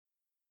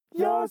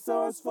your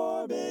source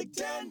for Big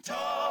Ten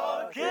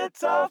talk.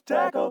 It's Off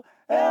Tackle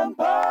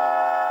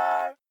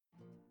Empire.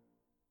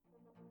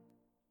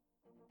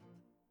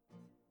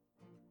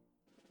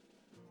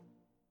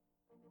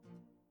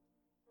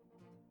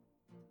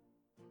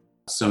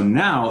 So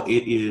now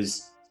it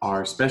is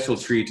our special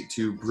treat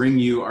to bring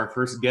you our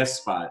first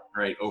guest spot,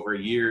 right? Over a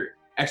year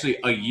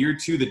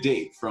to the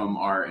date from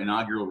our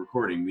inaugural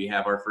recording. We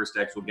have our first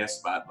actual guest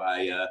spot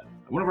by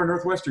one of our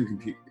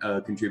Northwestern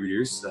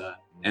contributors,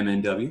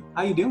 MNW.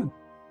 How you doing?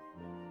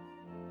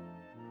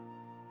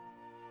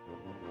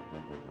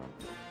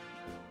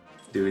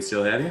 Do we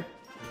still have you?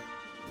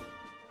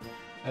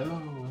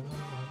 Hello.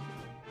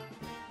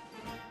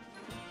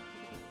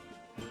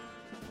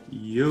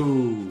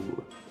 Yo.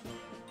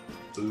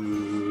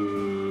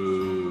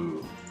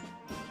 Ooh.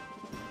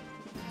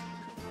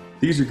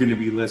 These are going to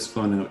be less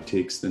fun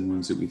outtakes than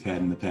ones that we've had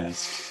in the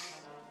past.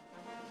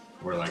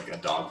 Where like a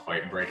dog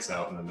fight breaks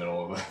out in the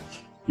middle of it.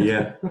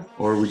 Yeah,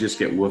 or we just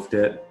get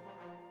woofed at.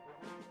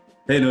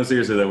 Hey, no,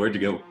 seriously though, where'd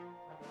you go?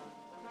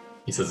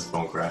 He says his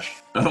phone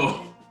crashed.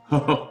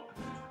 Oh.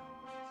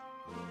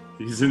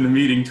 He's in the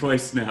meeting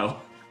twice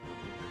now.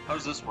 How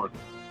does this work?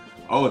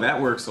 Oh, that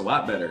works a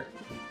lot better.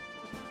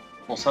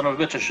 Well, son of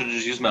a bitch, I should have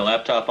just used my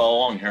laptop all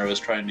along here. I was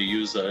trying to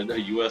use a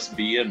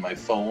USB and my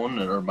phone,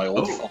 or my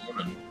old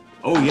phone. And...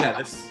 Oh,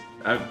 yeah,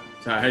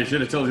 I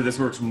should have told you this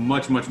works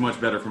much, much,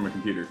 much better from a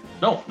computer.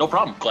 No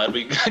problem. Glad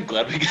we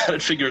got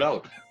it figured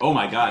out. Oh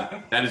my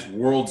God, that is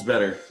worlds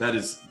better. That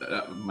is,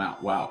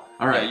 wow.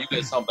 All right. Yeah, you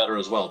guys sound better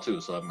as well, too,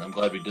 so I'm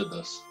glad we did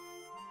this.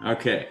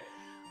 Okay.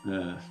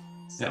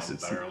 Sounds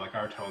better. Like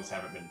our tones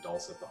haven't been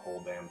dulcet the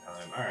whole damn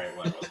time. All right,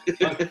 well.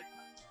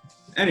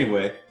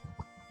 Anyway.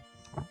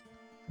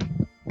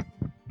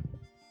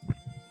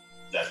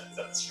 Is that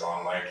the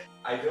strong mic?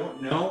 I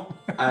don't know.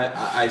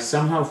 I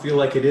somehow feel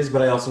like it is,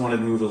 but I also wanted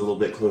to move a little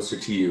bit closer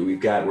to you.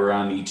 We're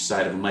on each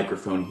side of a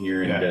microphone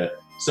here, and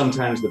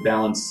sometimes the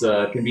balance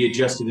can be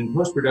adjusted in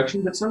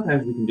post-production, but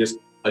sometimes we can just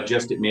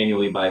adjust it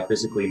manually by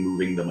physically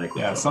moving the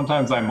microphone. Yeah,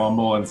 sometimes I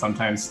mumble, and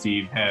sometimes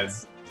Steve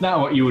has not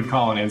what you would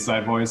call an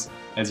inside voice,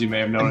 as you may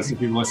have noticed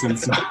if you've listened.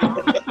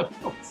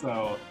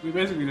 So we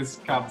basically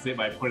just compensate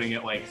by putting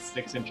it like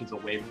 6 inches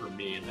away from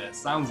me, and it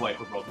sounds like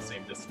we're both the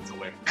same distance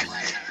away from me.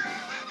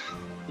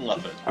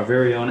 Love it. Our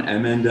very own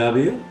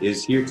MNW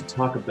is here to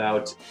talk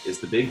about, is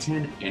the Big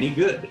Ten any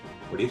good?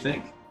 What do you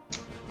think?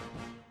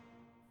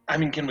 I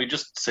mean, can we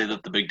just say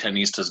that the Big Ten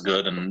East is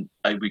good, and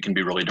we can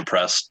be really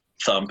depressed,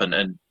 Thump,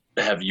 and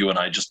have you and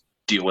I just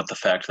deal with the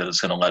fact that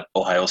it's going to let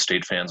Ohio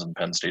State fans and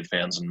Penn State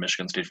fans and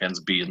Michigan State fans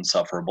be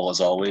insufferable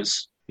as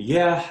always?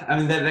 Yeah, I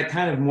mean, that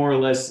kind of more or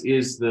less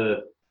is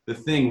the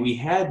thing. We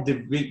had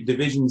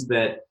divisions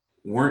that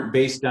weren't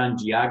based on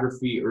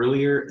geography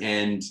earlier,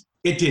 and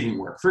it didn't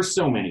work for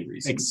so many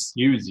reasons.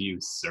 Excuse you,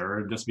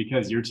 sir. Just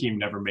because your team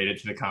never made it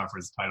to the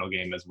conference title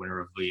game as winner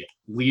of the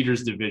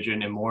Leaders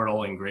Division,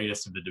 immortal and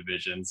greatest of the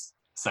divisions,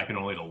 second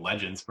only to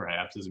Legends,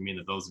 perhaps, doesn't mean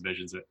that those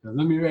divisions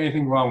doesn't mean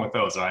anything wrong with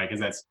those, all right? Because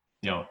that's,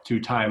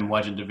 two-time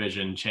Legend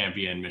Division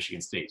champion Michigan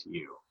State to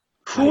you.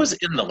 Who was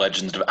in the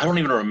Legends? I don't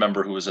even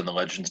remember who was in the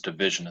Legends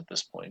Division at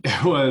this point.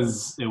 It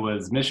was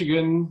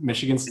Michigan,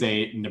 Michigan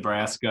State,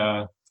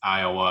 Nebraska,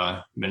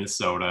 Iowa,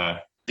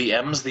 Minnesota. The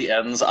M's, the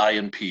N's, I,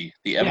 and P.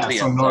 The M's, the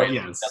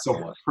N's.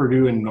 So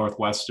Purdue and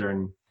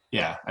Northwestern.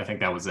 Yeah, I think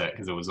that was it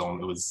because it was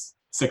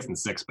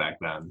 6-6 back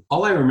then.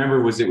 All I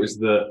remember was it was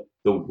the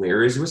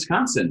where is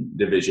Wisconsin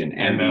division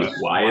and the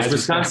why is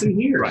Wisconsin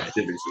here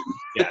division.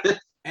 Yeah.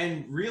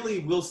 And really,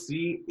 we'll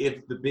see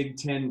if the Big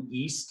Ten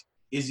East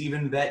is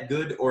even that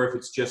good or if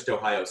it's just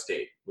Ohio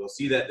State. We'll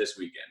see that this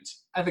weekend.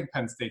 I think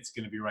Penn State's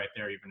going to be right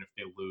there even if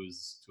they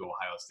lose to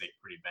Ohio State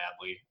pretty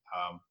badly.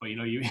 But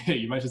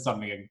you mentioned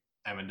something in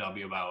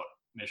M&W about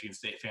Michigan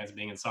State fans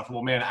being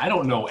insufferable. Man, I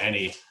don't know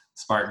any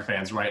Spartan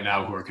fans right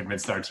now who are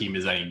convinced our team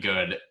is any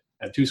good.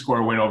 A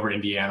 2-score win over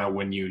Indiana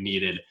when you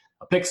needed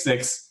a pick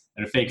six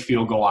and a fake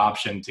field goal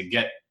option to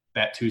get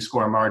that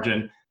 2-score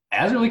margin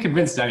hasn't really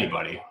convinced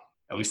anybody,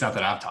 at least not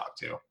that I've talked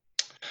to.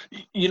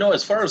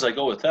 As far as I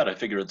go with that, I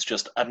figure it's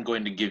just I'm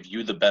going to give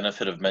you the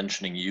benefit of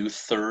mentioning you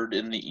third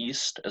in the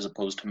East as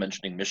opposed to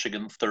mentioning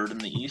Michigan third in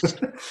the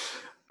East.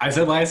 I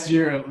said last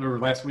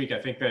week,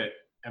 I think that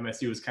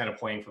MSU is kind of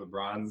playing for the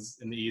bronze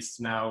in the East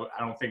now.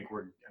 I don't think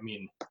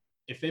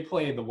if they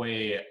play the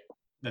way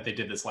that they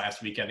did this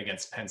last weekend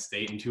against Penn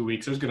State in 2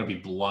 weeks, there's going to be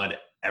blood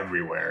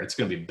everywhere. It's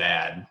going to be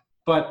bad.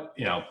 But,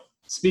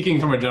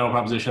 speaking from a general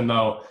proposition,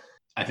 though,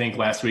 I think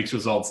last week's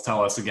results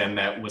tell us again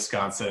that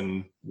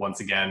Wisconsin, once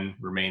again,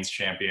 remains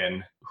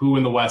champion. Who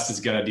in the West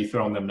is going to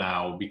dethrone them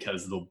now?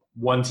 Because the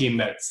one team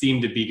that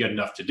seemed to be good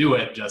enough to do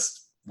it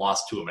just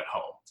lost to them at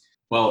home.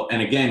 Well,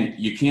 and again,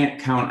 you can't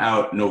count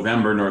out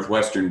November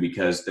Northwestern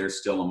because they're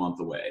still a month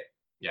away.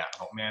 Yeah,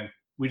 oh man.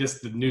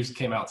 The news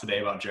came out today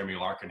about Jeremy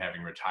Larkin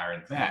having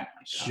retired. That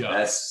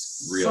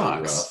that's really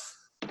sucks.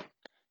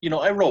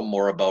 Rough. I wrote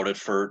more about it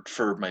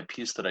for my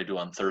piece that I do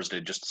on Thursday,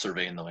 just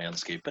surveying the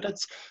landscape. But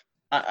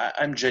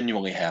I'm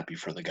genuinely happy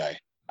for the guy.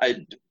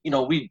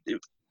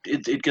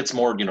 It gets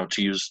more,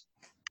 to use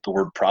the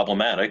word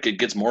problematic. It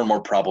gets more and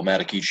more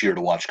problematic each year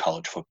to watch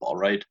college football,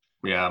 right?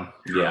 Yeah.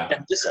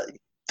 And this,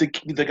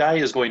 the guy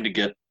is going to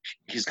get,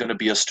 he's going to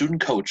be a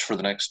student coach for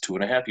the next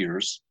 2.5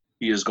 years.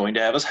 He is going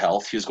to have his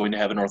health. He's going to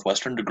have a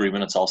Northwestern degree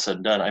when it's all said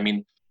and done. I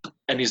mean,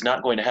 and he's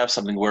not going to have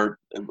something where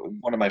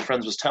one of my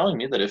friends was telling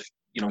me that if,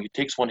 he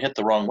takes one hit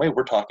the wrong way,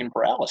 we're talking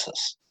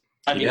paralysis.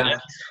 I mean,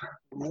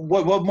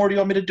 what more do you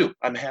want me to do?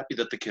 I'm happy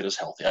that the kid is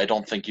healthy. I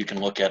don't think you can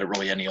look at it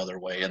really any other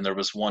way. And there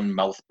was one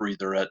mouth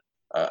breather at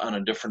on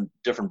a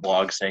different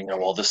blog saying, "Oh,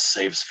 well, this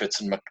saves Fitz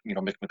and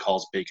Mick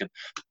McCall's bacon."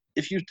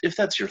 If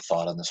that's your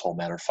thought on this whole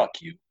matter, fuck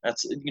you.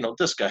 That's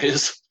this guy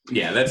is.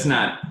 Yeah, that's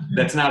not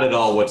at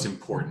all what's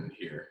important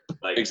here.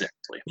 Like,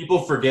 exactly. People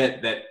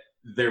forget that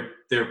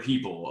they're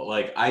people.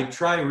 Like, I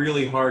try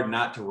really hard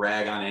not to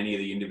rag on any of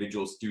the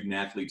individual student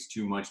athletes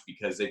too much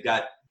because they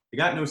got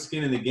no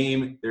skin in the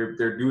game.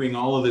 They're doing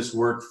all of this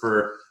work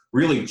for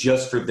really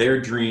just for their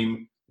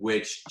dream,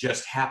 which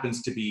just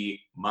happens to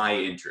be my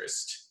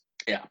interest.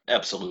 Yeah,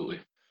 absolutely.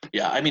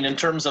 Yeah, I mean, in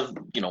terms of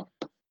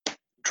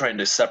trying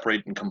to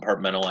separate and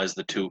compartmentalize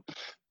the two,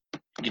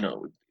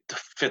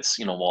 Fitz,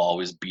 will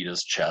always beat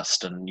his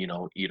chest and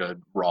eat a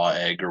raw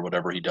egg or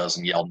whatever he does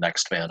and yell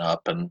next man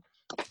up. And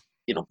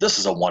this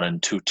is a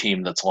 1-2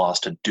 team that's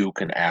lost to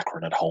Duke and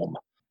Akron at home.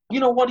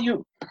 What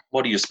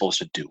are you supposed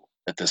to do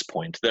at this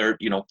point? There,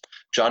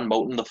 John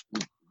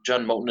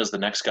Moten is the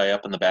next guy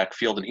up in the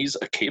backfield, and he's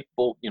a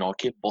capable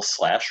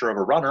slasher of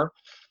a runner.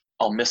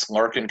 I'll miss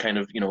Larkin kind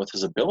of, with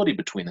his ability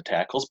between the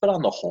tackles, but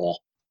on the whole,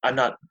 I'm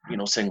not,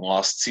 saying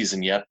lost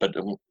season yet, but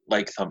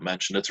like Thump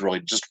mentioned, it's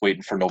really just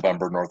waiting for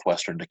November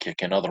Northwestern to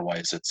kick in.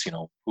 Otherwise, it's,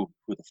 who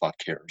the fuck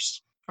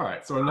cares? All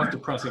right, so enough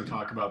depressing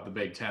talk about the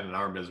Big Ten and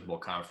our miserable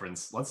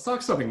conference. Let's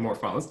talk something more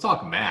fun. Let's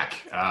talk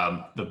MAC.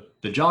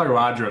 The Jolly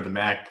Roger of the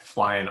MAC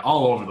flying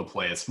all over the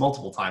place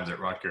multiple times at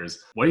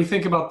Rutgers. What do you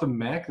think about the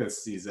MAC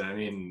this season? I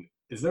mean,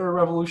 is there a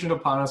revolution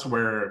upon us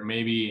where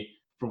maybe,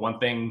 for one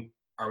thing,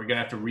 are we going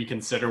to have to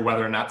reconsider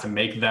whether or not to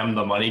make them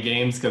the money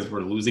games because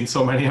we're losing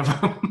so many of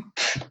them?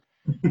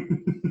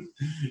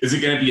 Is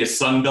it going to be a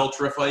Sun Belt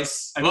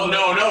Trifice? Well,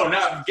 no,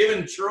 not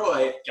given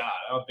Troy. God,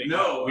 I don't think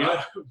no.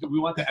 We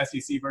want the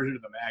SEC version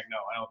of the MAC. No,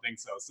 I don't think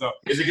so. So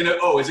is it going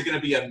to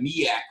be a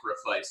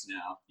MEAC-rifice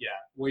now? Yeah.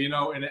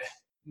 Well, and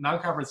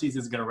non-conference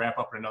season is going to wrap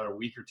up in another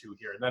week or two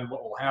here. And then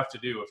what we'll have to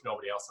do, if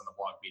nobody else on the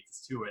blog beats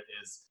us to it,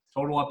 is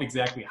total up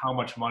exactly how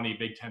much money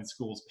Big Ten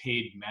schools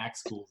paid MAC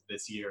schools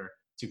this year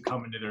to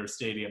come into their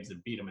stadiums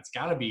and beat them. It's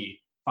got to be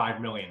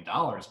 $5 million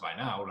by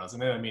now,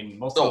 doesn't it? I mean,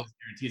 most of those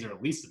guarantees are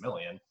at least $1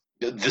 million.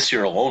 This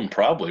year alone,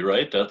 probably,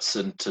 right? That's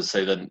to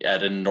say that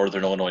add in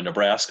Northern Illinois,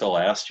 Nebraska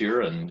last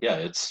year, and yeah,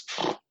 it's.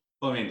 Well,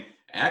 I mean,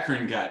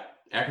 Akron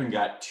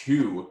got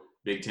 2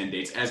 Big Ten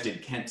dates, as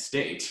did Kent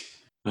State.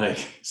 Like,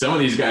 some of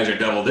these guys are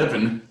double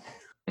dipping.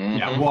 Mm-hmm.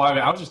 Yeah, well, I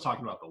want to just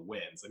talking about the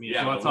wins. I mean, if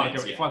you want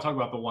to talk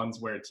about the ones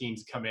where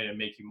teams come in and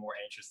make you more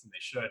anxious than they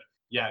should,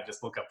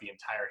 just look up the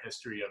entire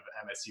history of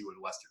MSU and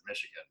Western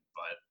Michigan.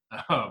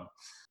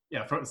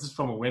 But this is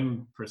from a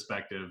win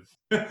perspective.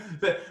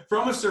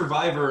 From a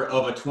survivor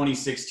of a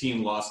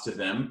 2016 loss to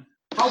them,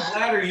 how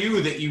glad are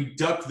you that you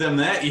ducked them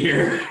that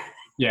year?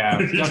 Yeah,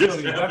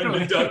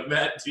 definitely ducked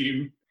that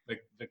team.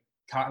 The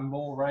Cotton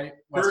Bowl, right?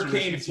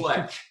 Hurricane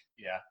Fletch.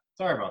 Yeah,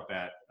 sorry about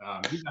that.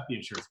 You got the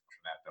insurance for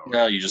that, though.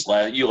 No, you just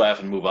laugh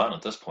and move on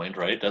at this point,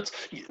 right? That's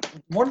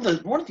one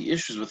of the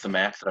issues with the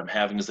MAC that I'm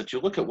having is that you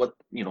look at what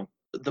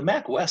the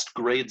MAC West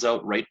grades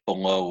out right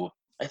below.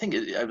 I think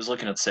I was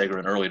looking at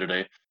Sagarin earlier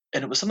today.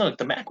 And it was something like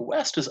the MAC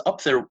West is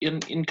up there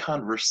in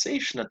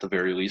conversation at the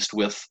very least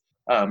with,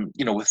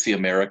 with the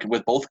American,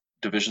 with both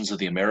divisions of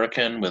the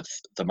American, with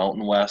the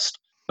Mountain West,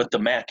 but the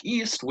MAC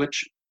East,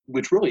 which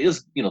really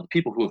is, the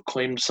people who have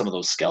claimed some of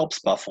those scalps,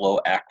 Buffalo,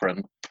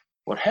 Akron,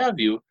 what have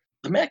you,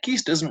 the MAC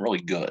East isn't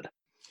really good.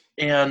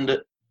 And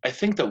I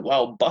think that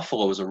while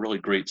Buffalo is a really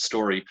great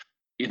story,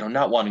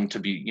 not wanting to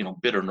be,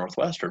 bitter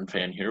Northwestern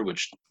fan here,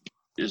 which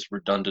is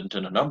redundant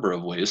in a number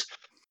of ways,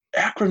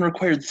 Akron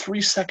required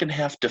 3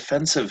 second-half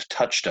defensive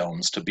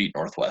touchdowns to beat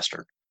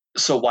Northwestern.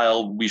 So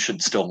while we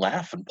should still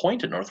laugh and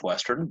point at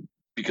Northwestern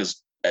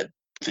because they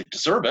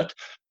deserve it,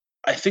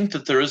 I think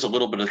that there is a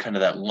little bit of kind of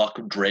that luck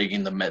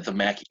dragging the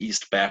MAC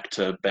East back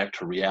to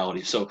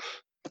reality. So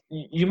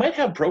you might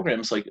have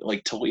programs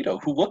like Toledo,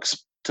 who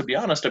looks, to be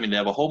honest, I mean, they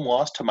have a home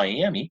loss to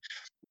Miami.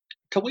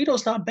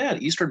 Toledo's not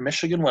bad. Eastern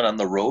Michigan went on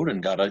the road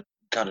and got a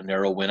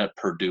narrow win at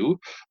Purdue.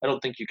 I don't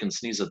think you can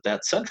sneeze at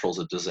that. Central's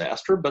a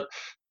disaster, but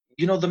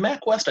the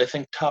MAC West, I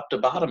think, top to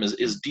bottom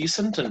is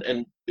decent,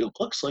 and it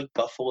looks like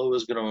Buffalo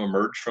is going to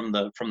emerge from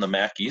the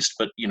MAC East.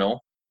 But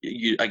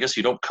I guess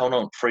you don't count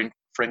out Frank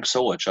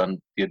Solich on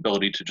the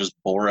ability to just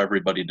bore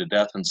everybody to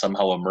death and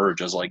somehow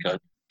emerge as like a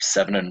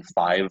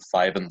 7-5,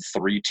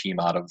 5-3 team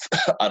out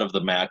of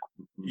the MAC.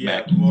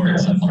 Yeah,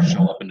 MAC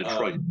show up in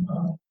Detroit.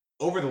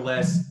 Over the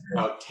last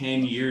about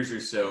 10 years or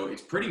so,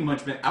 it's pretty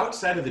much been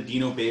outside of the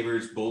Dino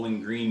Babers,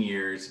 Bowling Green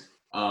years.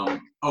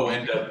 And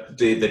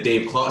the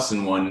Dave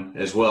Clawson one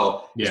as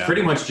well. Yeah. It's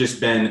pretty much just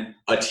been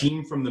a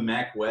team from the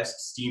MAC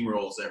West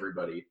steamrolls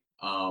everybody.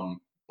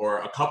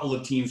 or a couple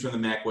of teams from the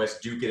MAC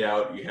West duke it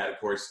out. You had, of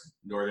course,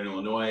 Northern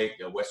Illinois,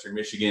 Western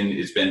Michigan.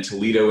 It's been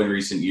Toledo in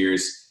recent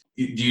years.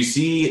 Do you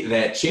see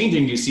that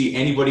changing? Do you see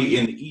anybody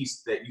in the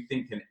East that you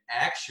think can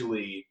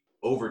actually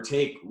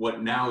overtake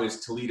what now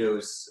is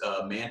Toledo's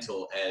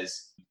mantle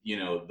as,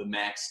 the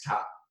MAC's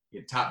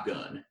top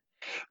gun?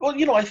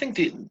 Well, I think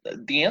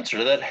the answer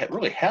to that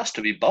really has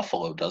to be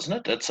Buffalo,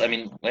 doesn't it?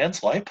 Lance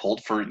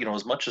Leipold, for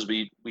as much as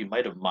we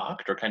might have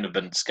mocked or kind of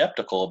been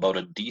skeptical about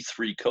a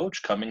D3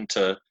 coach coming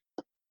to,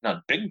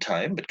 not big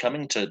time, but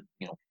coming to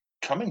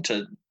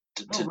relative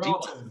to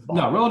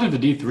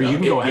D3, you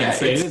can go ahead and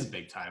say it is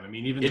big time.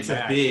 Even it's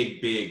a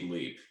big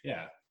leap.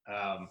 Yeah.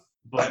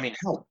 But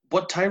hell,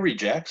 what Tyree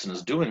Jackson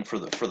is doing for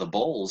the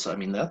Bulls,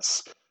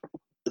 that's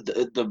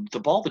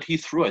the ball that he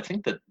threw. I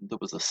think that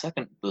was the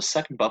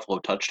second Buffalo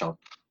touchdown.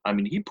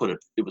 He put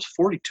it was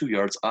 42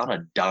 yards on a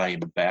dime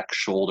back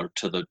shoulder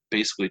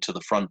basically to the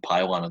front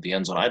pylon of the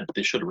end zone.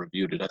 They should have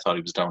reviewed it. I thought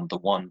he was down to the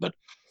one, but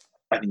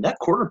that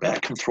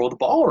quarterback can throw the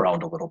ball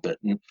around a little bit.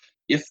 And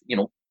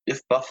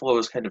if Buffalo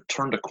has kind of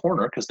turned a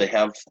corner, because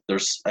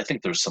I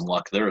think there's some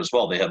luck there as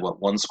well. They had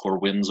 1-score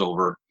wins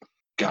over,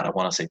 God, I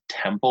want to say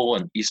Temple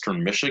and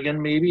Eastern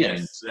Michigan, maybe.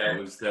 Yes, that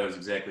was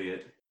exactly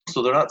it.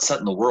 So they're not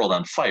setting the world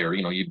on fire.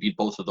 You beat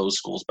both of those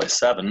schools by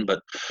 7,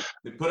 but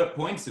they put up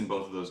points in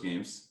both of those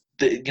games.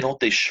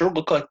 They sure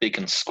look like they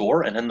can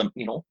score, and in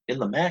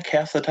the MAC,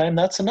 half the time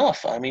that's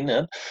enough.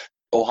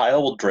 Ohio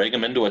will drag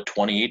them into a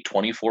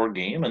 28-24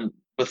 game, and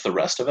with the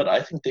rest of it,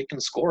 I think they can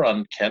score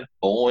on Kent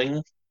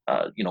Bowling,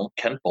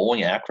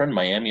 Akron,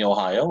 Miami,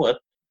 Ohio.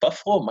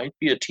 Buffalo might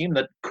be a team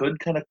that could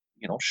kind of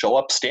show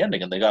up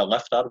standing, and they got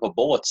left out of a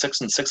bowl at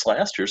 6-6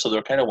 last year, so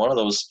they're kind of one of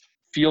those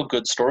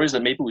feel-good stories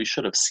that maybe we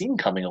should have seen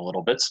coming a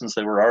little bit, since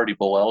they were already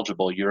bowl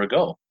eligible a year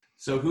ago.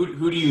 So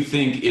who do you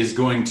think is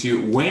going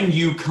to, when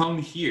you come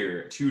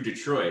here to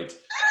Detroit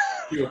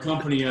to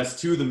accompany us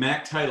to the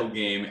MAC title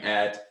game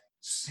at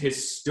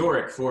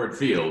historic Ford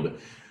Field,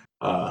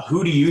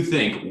 who do you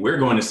think we're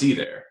going to see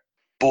there?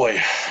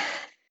 Boy,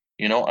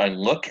 I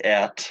look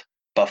at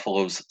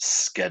Buffalo's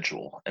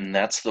schedule, and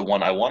that's the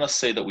one I want to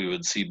say that we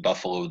would see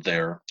Buffalo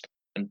there,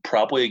 and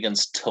probably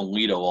against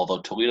Toledo,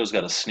 although Toledo's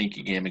got a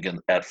sneaky game again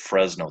at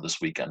Fresno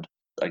this weekend.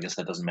 I guess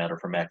that doesn't matter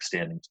for MAC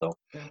standings, though.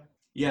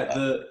 Yeah,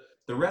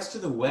 the rest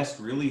of the West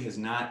really has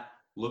not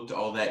looked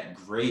all that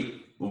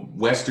great.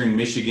 Western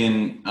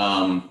Michigan,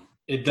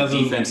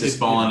 defense has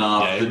fallen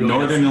off. Yeah, really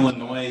Northern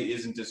Illinois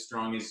isn't as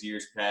strong as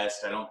years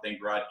past. I don't think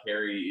Rod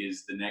Carey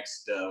is the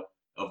next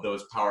of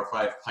those Power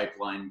 5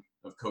 pipeline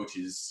of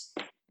coaches.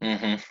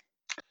 Mm-hmm.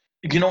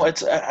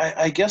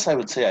 I guess I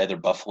would say either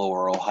Buffalo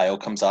or Ohio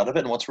comes out of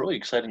it. And what's really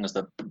exciting is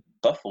that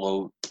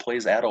Buffalo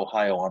plays at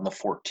Ohio on the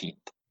 14th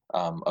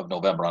of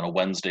November on a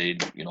Wednesday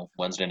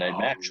night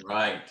match.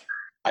 Right.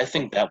 I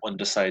think that one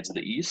decides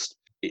the East.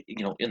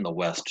 In the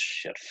West,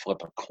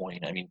 flip a coin.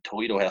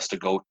 Toledo has to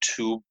go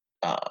to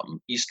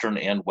Eastern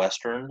and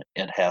Western,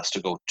 and has to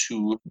go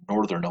to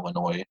Northern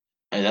Illinois.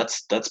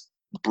 That's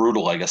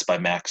brutal, I guess, by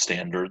MAC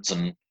standards.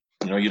 And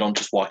you don't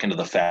just walk into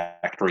the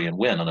factory and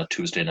win on a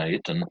Tuesday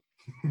night. And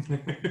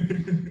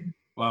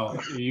well,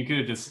 you could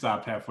have just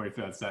stopped halfway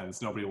through that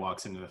sentence. Nobody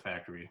walks into the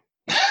factory.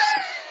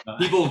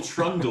 People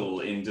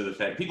trundle into the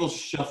factory. People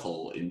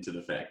shuffle into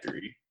the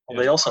factory. Well,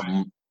 they also,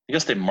 I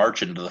guess, they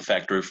march into the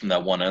factory from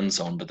that one end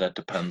zone, but that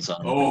depends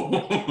on.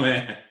 Oh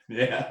man,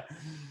 yeah.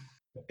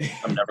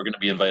 I'm never going to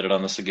be invited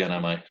on this again,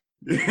 am I?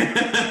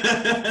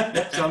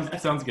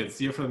 Sounds good.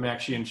 See you for the MAC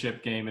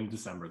Championship game in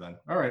December then.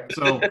 All right.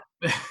 So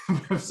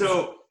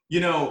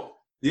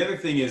the other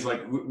thing is,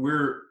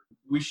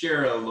 we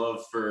share a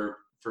love for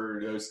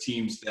those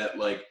teams that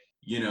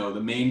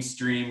the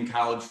mainstream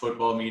college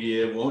football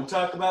media won't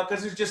talk about,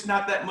 because there's just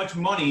not that much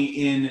money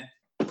in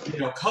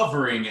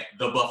covering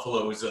the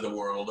Buffaloes of the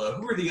world.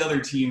 Who are the other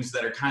teams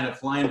that are kind of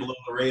flying below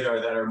the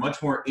radar that are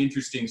much more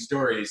interesting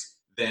stories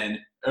than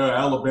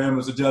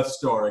Alabama's a Death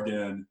Star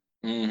again?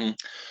 Mm-hmm.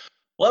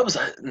 Well,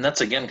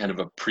 that's again kind of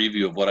a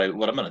preview of what I'm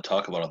going to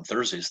talk about on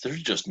Thursdays.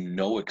 There's just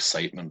no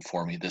excitement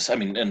for me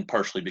and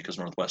partially because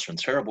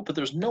Northwestern's terrible, but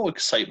there's no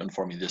excitement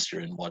for me this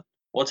year in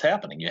what's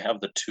happening. You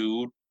have the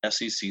 2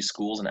 SEC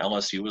schools, and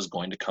LSU is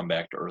going to come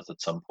back to earth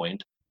at some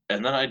point.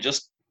 And then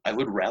I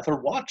would rather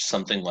watch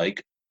something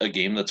like a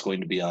game that's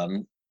going to be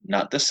on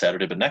not this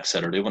Saturday, but next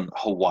Saturday, when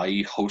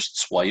Hawaii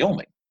hosts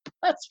Wyoming.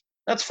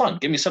 That's fun.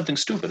 Give me something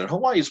stupid. And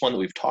Hawaii is one that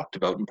we've talked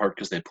about in part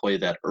because they play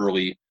that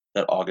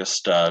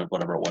August,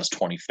 whatever it was,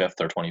 25th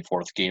or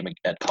 24th game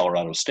at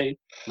Colorado State.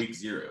 Week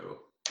 0.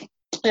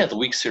 Yeah, the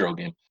Week 0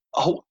 game.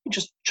 Oh, he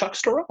just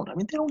chucks it around.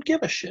 They don't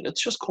give a shit.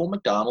 It's just Cole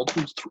McDonald,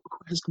 who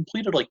has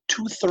completed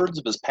 2/3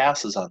 of his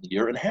passes on the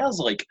year and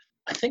has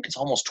I think it's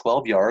almost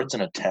 12 yards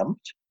an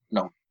attempt.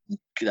 No,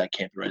 that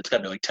can't be right. It's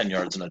got to be 10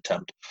 yards an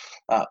attempt.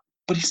 But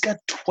he's got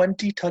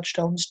 20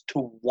 touchdowns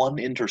to 1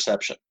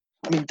 interception.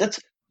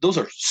 Those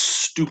are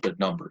stupid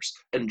numbers.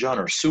 And John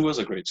Ursua is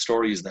a great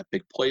story. He's that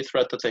big play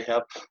threat that they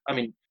have.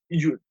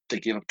 They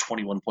gave up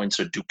 21 points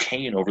to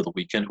Duquesne over the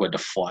weekend, who had to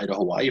fly to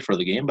Hawaii for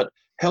the game. But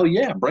hell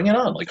yeah, bring it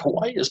on.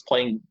 Hawaii is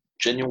playing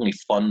genuinely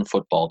fun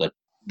football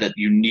that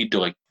you need to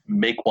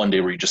make one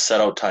day where you just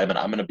set out time, and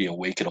I'm going to be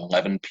awake at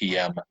 11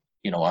 p.m.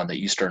 On the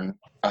Eastern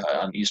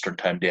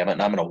time, damn it,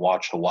 and I'm going to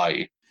watch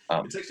Hawaii.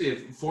 It's actually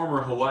a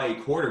former Hawaii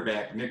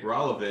quarterback, Nick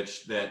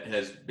Rolovich, that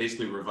has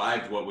basically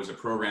revived what was a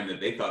program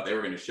that they thought they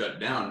were going to shut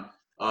down,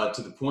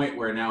 to the point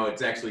where now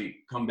it's actually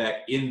come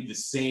back in the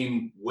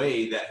same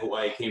way that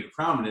Hawaii came to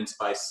prominence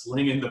by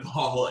slinging the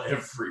ball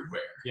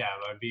everywhere. Yeah,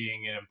 by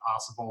being an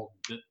impossible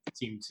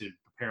team to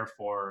prepare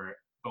for,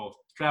 both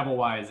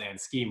travel-wise and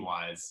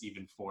scheme-wise,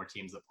 even for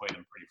teams that play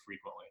them pretty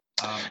frequently.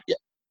 Yeah.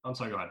 I'm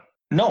sorry, go ahead.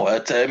 No,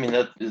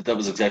 that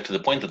was exactly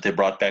the point, that they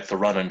brought back the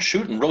run and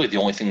shoot, and really the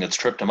only thing that's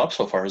tripped them up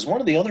so far is one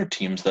of the other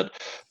teams that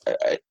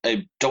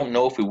I don't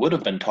know if we would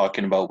have been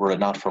talking about were it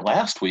not for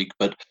last week,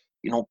 but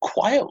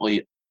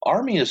quietly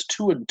Army is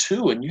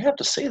 2-2, and you have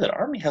to say that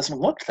Army hasn't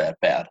looked that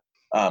bad.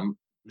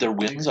 Their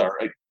wins are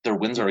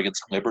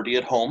against Liberty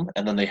at home,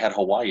 and then they had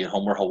Hawaii at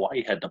home, where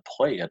Hawaii had to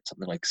play at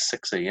something like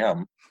 6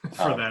 a.m.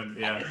 For them,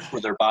 yeah. For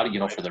their body,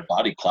 for their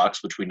body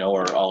clocks, which we know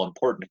are all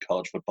important in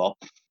college football.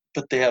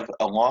 But they have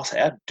a loss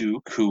at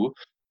Duke, who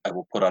I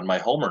will put on my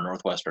Homer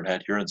Northwestern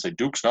hat here and say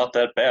Duke's not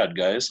that bad,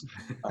 guys.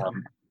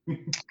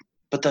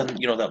 But then,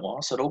 that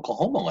loss at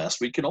Oklahoma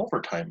last week in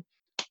overtime.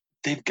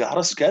 They've got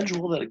a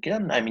schedule that,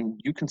 again,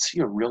 you can see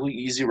a really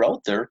easy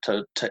route there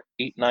to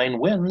 8-9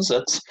 wins.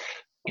 That's,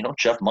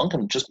 Jeff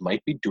Monken just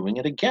might be doing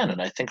it again.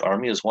 And I think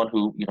Army is one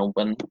who,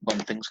 when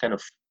things kind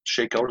of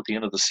shake out at the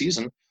end of the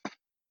season,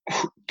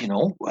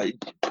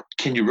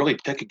 can you really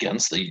pick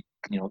against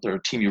they're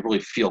a team you really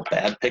feel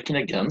bad picking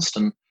against,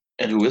 and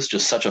who is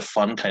just such a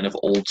fun kind of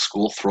old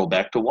school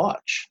throwback to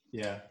watch.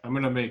 Yeah, I'm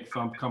going to make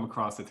Thump come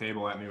across the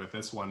table at me with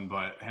this one,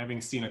 but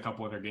having seen a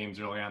couple of their games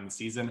early on in the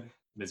season,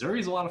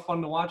 Missouri's a lot of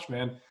fun to watch,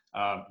 man.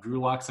 Drew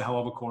Lock's a hell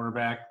of a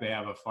quarterback. They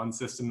have a fun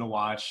system to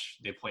watch.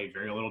 They play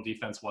very little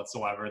defense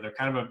whatsoever. They're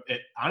kind of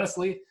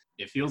honestly,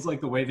 it feels like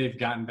the way they've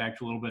gotten back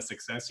to a little bit of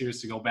success here is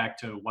to go back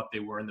to what they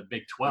were in the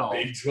Big 12.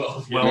 Big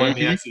 12, well, in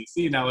the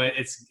SEC. Now,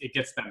 it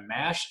gets them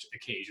mashed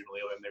occasionally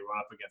when they run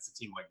up against a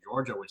team like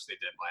Georgia, which they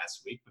did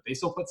last week, but they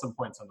still put some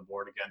points on the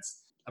board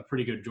against a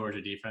pretty good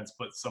Georgia defense,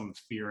 put some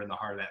fear in the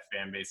heart of that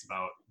fan base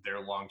about their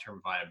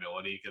long-term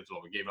viability, because,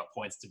 we gave up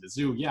points to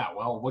Mizzou. Yeah,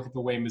 well, look at the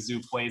way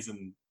Mizzou plays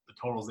and the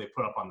totals they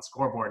put up on the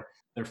scoreboard.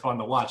 They're fun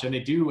to watch, and they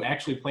do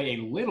actually play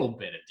a little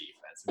bit of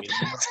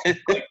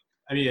defense.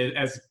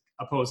 As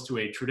opposed to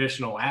a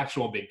traditional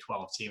actual Big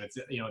 12 team, it's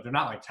they're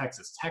not like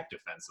Texas Tech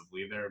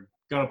defensively. They're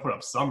going to put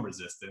up some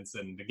resistance,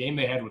 and the game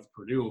they had with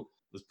Purdue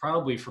was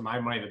probably, for my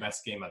money, the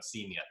best game I've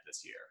seen yet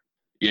this year.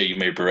 Yeah, you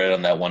may be right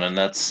on that one, and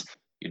that's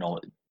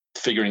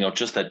figuring out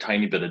just that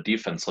tiny bit of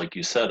defense, like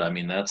you said.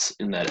 That's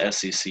in that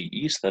SEC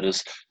East that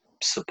is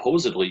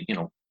supposedly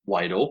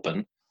wide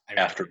open.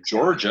 After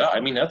Georgia,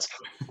 that's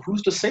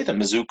who's to say that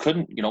Mizzou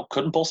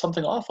couldn't pull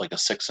something off like a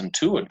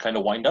 6-2 and kind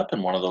of wind up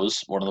in one of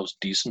those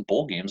decent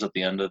bowl games at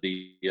the end of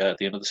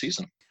the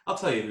season. I'll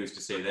tell you who's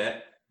to say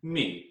that.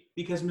 Me,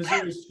 because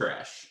Missouri's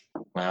trash.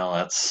 Well,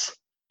 that's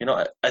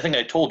I think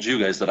I told you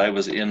guys that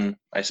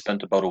I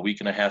spent about a week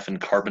and a half in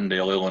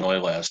Carbondale, Illinois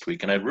last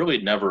week, and I really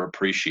never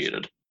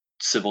appreciated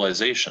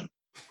civilization.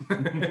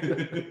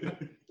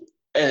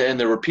 And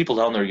there were people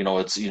down there,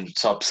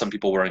 saw some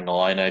people wearing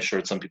Illini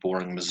shirts, some people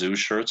wearing Mizzou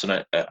shirts,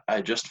 and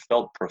I just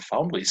felt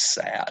profoundly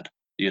sad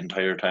the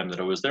entire time that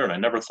I was there, and I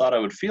never thought I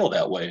would feel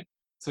that way.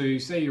 So you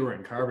say you were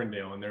in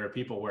Carbondale, and there are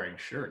people wearing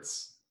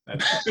shirts.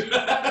 And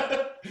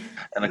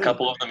a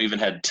couple of them even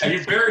had teeth.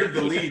 You buried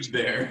the lead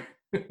there.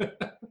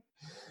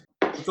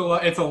 It's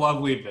a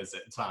lovely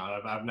visit,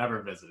 Tom. I've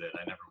never visited.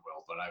 I never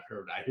will, but I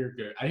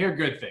hear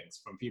good things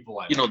from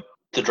people.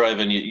 The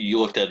drive-in, you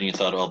looked at it and you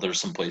thought, oh,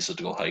 there's some places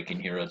to go hiking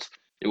here.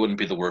 It wouldn't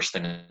be the worst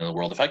thing in the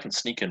world. If I can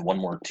sneak in one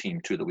more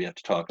team, too, that we have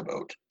to talk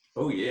about.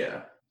 Oh,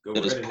 yeah.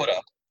 That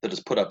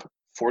has put up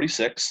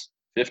 46,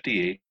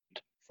 58,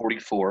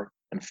 44,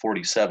 and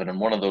 47. And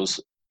one of those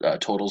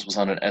totals was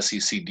on an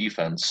SEC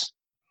defense.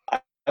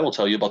 I will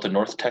tell you about the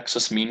North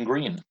Texas Mean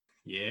Green.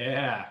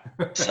 Yeah.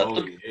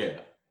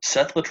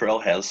 Seth Luttrell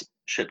has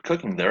shit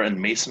cooking there, and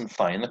Mason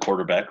Fine, the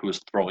quarterback, who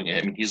is throwing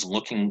it, he's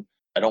looking,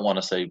 I don't want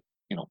to say,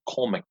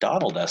 Cole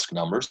McDonald-esque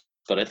numbers,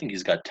 but I think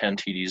he's got 10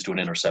 TDs to an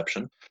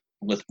interception.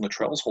 With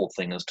Luttrell's whole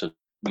thing is to,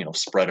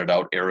 spread it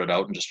out, air it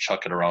out, and just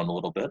chuck it around a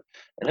little bit.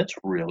 And it's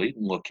really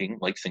looking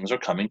like things are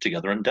coming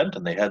together in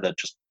Denton. They had that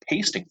just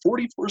pasting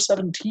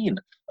 44-17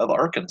 of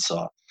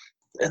Arkansas.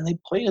 And they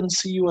play in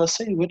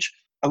CUSA, which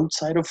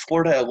outside of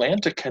Florida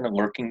Atlantic kind of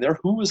lurking there.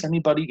 Who is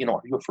anybody,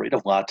 are you afraid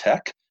of La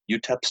Tech?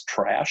 UTEP's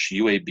trash.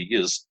 UAB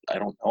is, I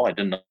don't know. I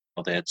didn't know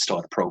they had still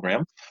had a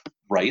program.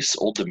 Rice,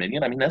 Old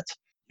Dominion.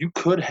 You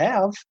could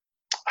have,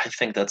 I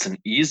think that's an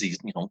easy,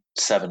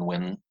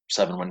 7-win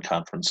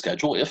conference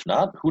schedule. If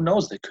not, who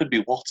knows? They could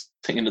be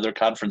waltzing into their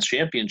conference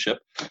championship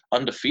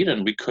undefeated,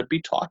 and we could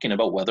be talking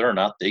about whether or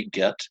not they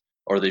get,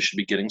 or they should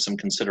be getting some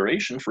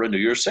consideration for a New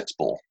Year's Six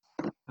bowl.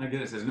 My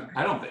goodness,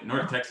 I don't think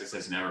North Texas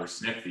has never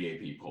sniffed the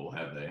AP poll,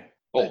 have they?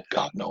 Oh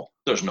God, no.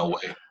 There's no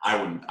way.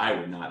 I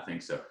would not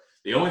think so.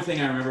 The only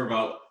thing I remember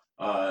about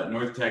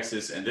North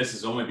Texas, and this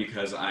is only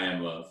because I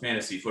am a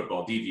fantasy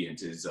football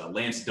deviant, is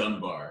Lance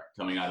Dunbar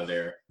coming out of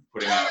there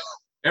putting out.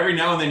 Every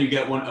now and then you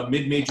get a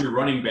mid-major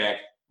running back,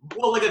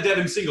 well, like a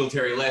Devin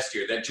Singletary last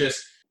year, that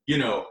just,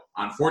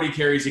 on 40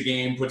 carries a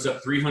game, puts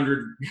up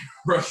 300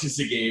 rushes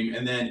a game,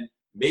 and then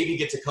maybe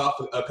gets a cup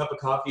of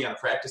coffee on a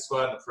practice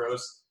squad in the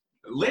pros.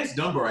 Lance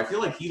Dunbar, I feel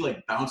like he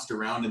bounced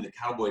around in the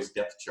Cowboys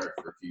depth chart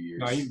for a few years.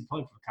 No, he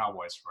played for the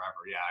Cowboys forever.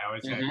 Yeah, I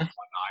always had an eye on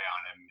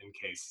him in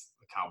case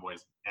the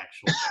Cowboys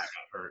actually got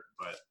hurt,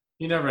 but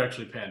he never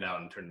actually panned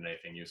out and turned into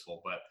anything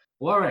useful. But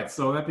well, all right.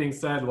 So that being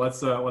said,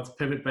 let's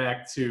pivot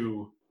back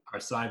to our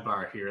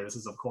sidebar here. This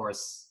is, of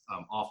course,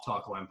 Off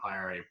Taco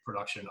Empire, a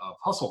production of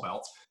Hustle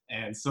Belt.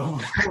 And so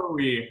before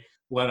we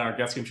let our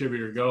guest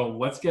contributor go,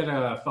 let's get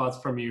thoughts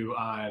from you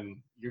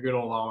on your good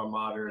old alma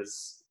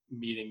mater's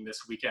meeting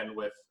this weekend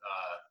with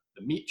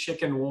the Meat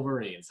Chicken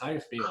Wolverines. How you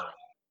feeling?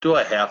 Do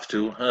I have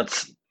to?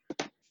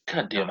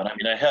 God damn it. I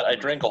mean, I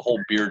drank a whole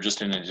beer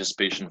just in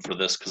anticipation for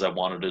this because I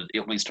wanted to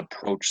at least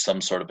approach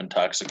some sort of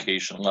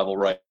intoxication level,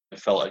 right? I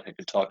felt like I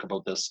could talk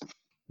about this.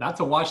 Not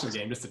to watch the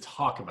game, just to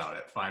talk about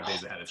it 5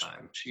 days ahead of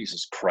time.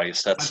 Jesus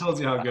Christ. That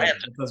tells you how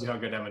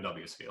good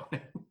M&Ws feel.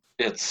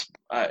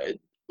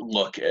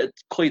 Look,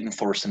 Clayton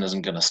Thorson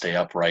isn't going to stay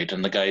upright.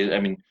 And the guy, I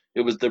mean,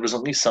 there was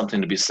at least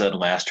something to be said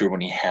last year when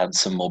he had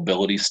some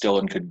mobility still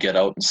and could get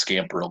out and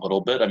scamper a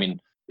little bit. I mean,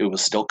 it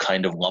was still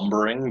kind of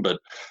lumbering, but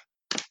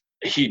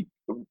he,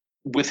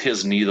 with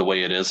his knee the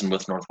way it is and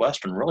with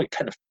Northwestern really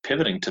kind of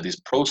pivoting to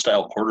these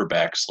pro-style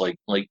quarterbacks like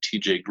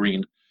TJ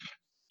Green,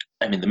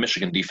 I mean, the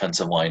Michigan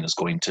defensive line is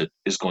going to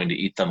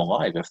eat them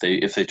alive if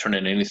they turn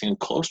in anything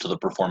close to the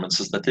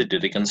performances that they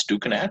did against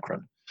Duke and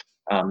Akron.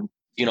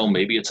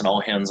 Maybe it's an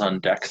all hands on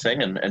deck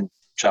thing and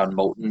John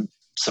Moten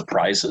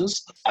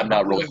surprises. I'm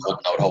not really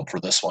holding out hope for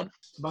this one.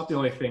 About the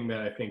only thing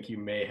that I think you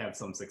may have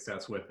some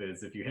success with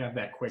is if you have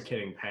that quick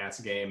hitting pass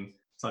game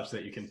such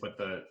that you can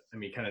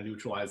kind of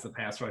neutralize the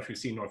pass rush. We've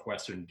seen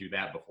Northwestern do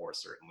that before,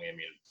 certainly. I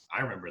mean,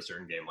 I remember a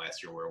certain game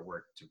last year where it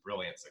worked to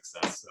brilliant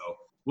success. So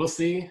we'll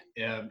see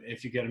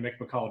if you get a Mick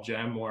McCall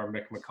gem or a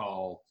Mick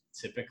McCall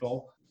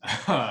typical.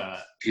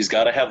 He's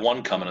got to have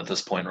one coming at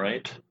this point,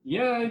 right?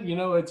 Yeah,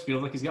 it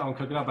feels like he's got one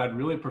cooking up. I'd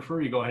really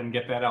prefer you go ahead and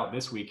get that out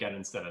this weekend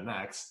instead of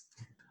next.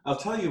 I'll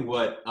tell you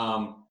what,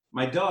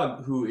 my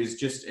dog, who is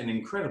just an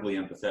incredibly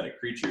empathetic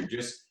creature,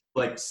 just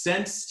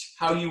sensed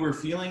how you were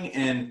feeling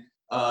and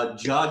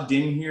jogged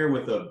in here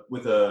with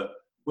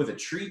a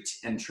treat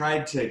and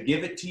tried to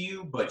give it to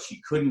you, but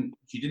she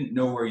didn't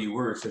know where you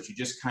were, so she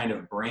just kind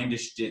of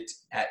brandished it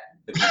at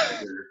the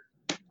computer.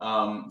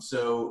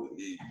 So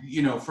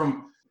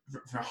from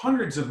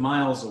hundreds of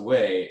miles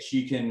away,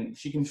 she can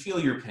feel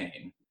your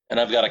pain. And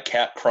I've got a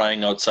cat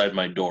crying outside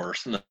my door,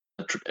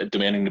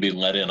 demanding to be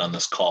let in on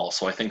this call.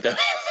 So I think that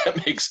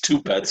makes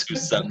two pets who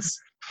sense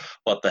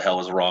what the hell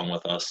is wrong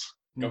with us.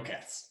 No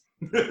cats.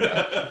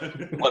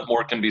 What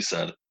more can be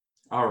said?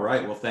 All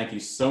right. Well, thank you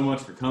so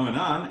much for coming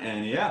on.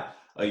 And yeah,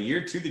 a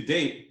year to the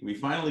date, we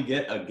finally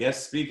get a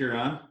guest speaker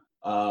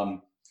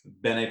on.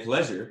 Been a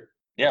pleasure.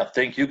 Yeah,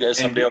 thank you guys.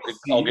 Someday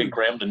I'll get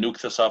Graham to nuke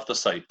this off the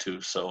site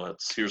too. So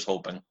here's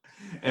hoping.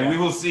 And we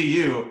will see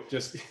you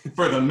just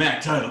for the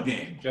MAC title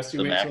game.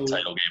 The MAC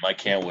title game. I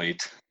can't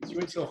wait. You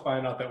wait till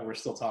find out that we're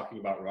still talking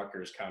about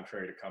Rutgers,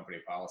 contrary to company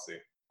policy.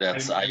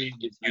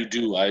 If you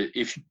do, I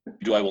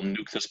will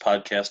nuke this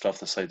podcast off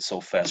the site so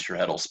fast your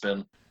head will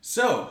spin.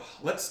 So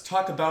let's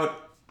talk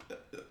about.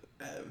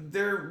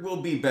 There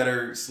will be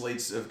better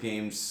slates of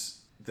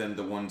games than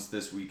the ones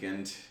this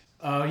weekend.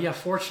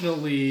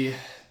 Fortunately,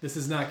 this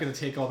is not going to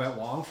take all that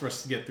long for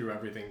us to get through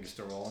everything just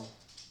to roll.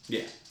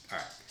 Yeah. All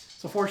right.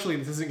 So fortunately,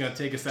 this isn't going to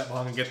take us that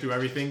long and get through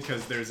everything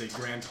because there's a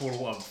grand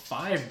total of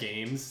 5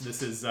 games.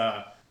 This is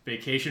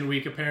vacation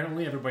week,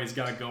 apparently. Everybody's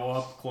got to go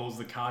up, close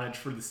the cottage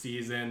for the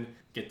season,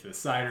 get to the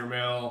cider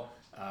mill,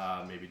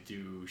 maybe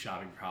do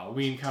shopping for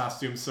Halloween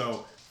costumes.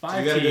 So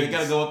 5 teams. You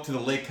got to go up to the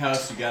lake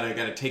house. You got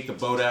to take the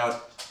boat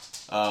out.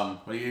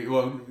 Put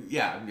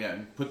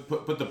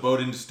the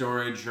boat into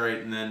storage, right?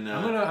 And then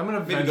I'm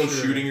gonna maybe go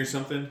shooting or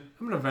something.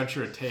 I'm gonna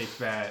venture a take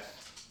that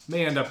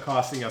may end up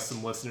costing us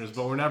some listeners,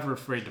 but we're never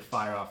afraid to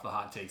fire off the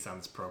hot takes on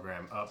this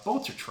program.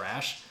 Boats are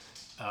trash.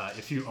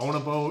 If you own a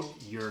boat,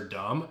 you're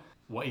dumb.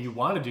 What you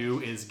want to do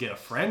is get a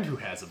friend who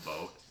has a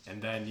boat, and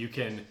then you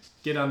can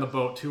get on the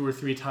boat 2 or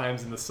 3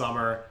 times in the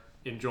summer,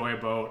 enjoy a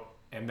boat,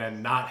 and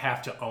then not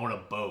have to own a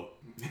boat.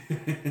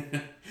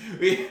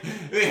 we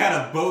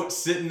had a boat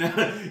sitting out.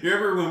 You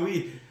remember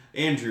when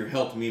Andrew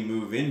helped me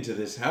move into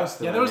this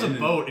house? Yeah, there was a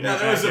boat in your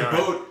backyard. There was a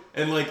boat,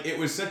 and it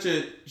was such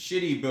a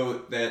shitty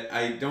boat that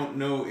I don't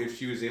know if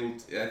she was able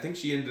to. I think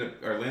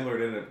our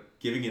landlord ended up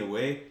giving it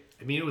away.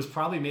 I mean, it was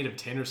probably made of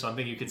tin or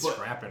something. You could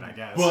scrap it, I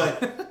guess.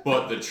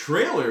 But the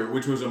trailer,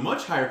 which was a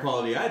much higher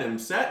quality item,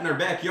 sat in our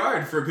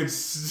backyard for a good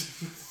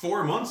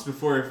 4 months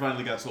before it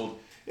finally got sold.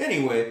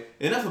 Anyway,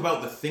 enough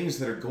about the things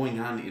that are going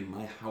on in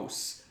my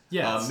house.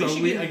 Yeah, the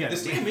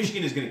state of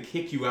Michigan is going to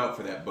kick you out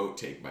for that boat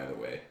take, by the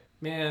way.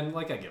 Man,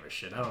 I give a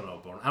shit. I don't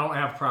know boat. I don't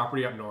have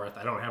property up north.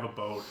 I don't have a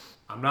boat.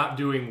 I'm not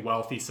doing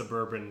wealthy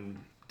suburban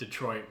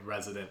Detroit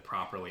resident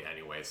properly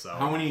anyway. So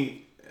how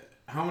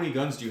many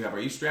guns do you have? Are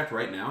you strapped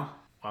right now?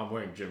 I'm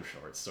wearing gym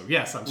shorts, so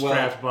yes, I'm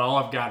strapped, but all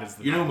I've got is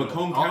the.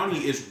 Macomb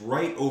County is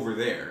right over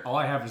there. All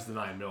I have is the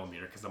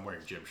 9mm because I'm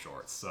wearing gym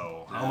shorts.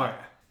 So how am I?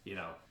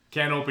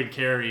 Can't open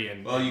carry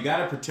and. Well, you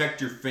gotta protect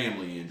your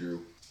family,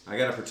 Andrew. I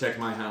gotta protect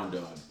my hound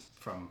dog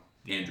from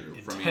Andrew.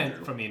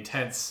 From the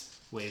intense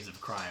waves of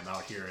crime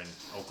out here in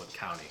Oakland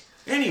County.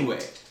 Anyway,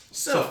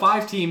 so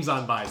 5 teams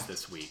on byes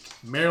this week: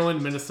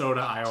 Maryland, Minnesota,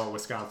 Iowa,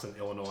 Wisconsin,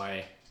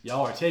 Illinois.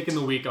 Y'all are taking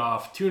the week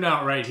off. Tune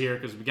out right here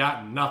because we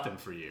got nothing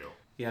for you.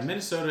 Yeah,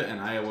 Minnesota and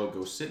Iowa,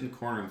 go sit in the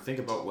corner and think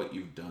about what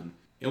you've done.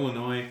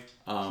 Illinois,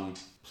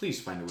 please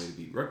find a way to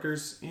beat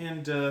Rutgers.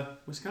 And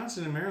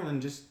Wisconsin and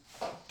Maryland, just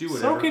do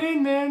whatever. Soak it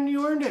in, man.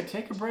 You earned it.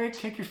 Take a break,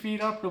 kick your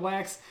feet up,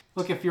 relax.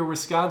 Look, if you're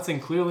Wisconsin,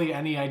 clearly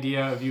any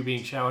idea of you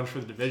being challenged for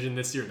the division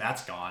this year,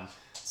 that's gone.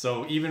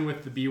 So even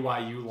with the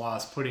BYU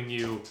loss putting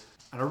you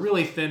on a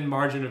really thin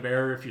margin of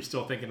error if you're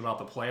still thinking about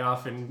the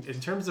playoff, and in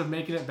terms of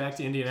making it back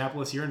to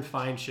Indianapolis, you're in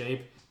fine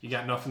shape. You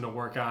got nothing to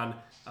work on.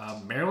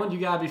 Maryland, you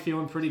got to be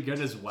feeling pretty good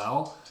as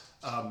well.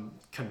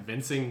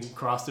 Convincing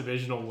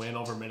cross-divisional win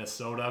over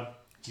Minnesota.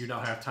 You now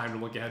have time to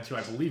look ahead to,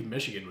 I believe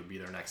Michigan would be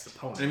their next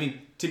opponent. I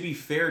mean, to be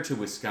fair to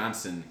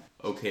Wisconsin,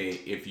 okay,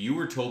 if you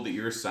were told that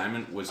your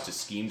assignment was to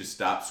scheme to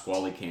stop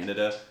Squally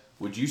Canada,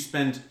 would you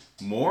spend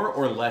more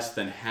or less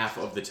than half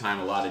of the time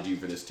allotted you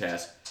for this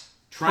task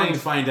trying to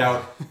find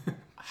out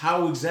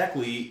how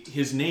exactly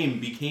his name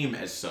became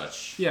as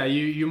such? Yeah,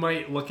 you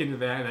might look into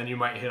that, and then you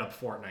might hit up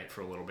Fortnite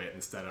for a little bit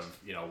instead of,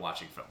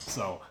 watching film.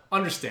 So,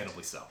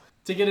 understandably so.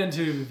 To get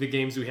into the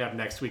games we have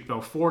next week,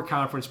 though, 4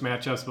 conference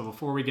matchups, but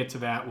before we get to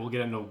that, we'll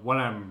get into what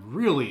I'm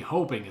really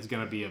hoping is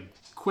going to be a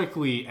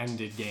quickly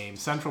ended game.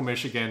 Central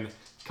Michigan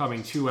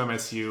coming to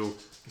MSU.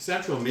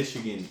 Central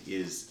Michigan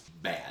is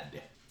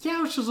bad.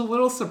 Yeah, which is a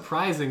little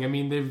surprising. I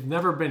mean, they've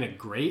never been a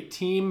great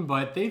team,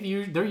 but they're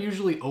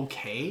usually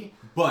okay.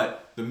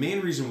 But the main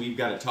reason we've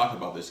got to talk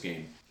about this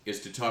game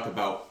is to talk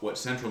about what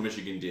Central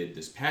Michigan did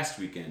this past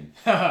weekend.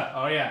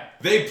 Oh, yeah.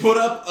 They put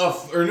up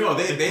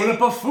they put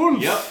up a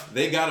funf. Yep,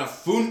 they got a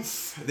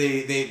funf.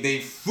 They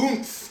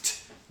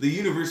funfed the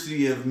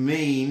University of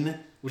Maine.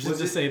 Which is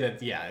to say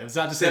that, it was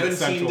not to say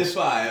 17-5.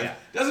 Yeah.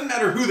 Doesn't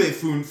matter who they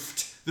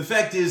funfed. The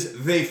fact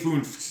is, they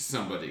funfed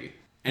somebody.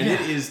 And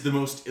it is the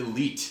most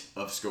elite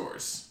of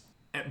scores.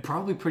 And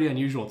probably pretty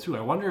unusual, too.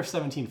 I wonder if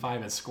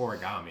 17-5 is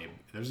scoregami.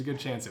 There's a good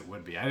chance it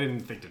would be. I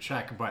didn't think to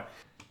check, but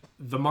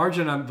the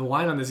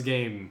line on this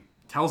game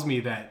tells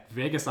me that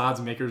Vegas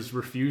odds makers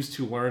refuse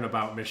to learn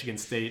about Michigan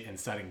State and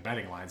setting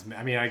betting lines.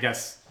 I mean, I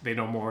guess they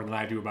know more than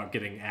I do about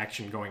getting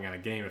action going on a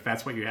game. If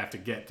that's what you have to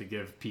get to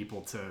give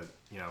people to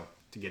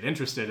get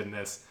interested in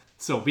this,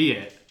 so be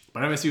it.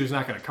 But MSU is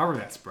not going to cover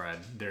that spread.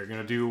 They're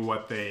going to do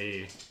what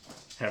they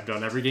have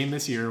done every game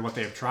this year, what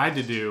they have tried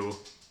to do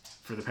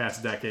for the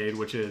past decade,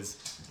 which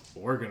is,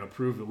 we're going to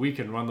prove that we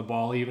can run the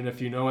ball even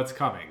if you know it's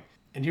coming.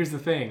 And here's the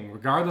thing,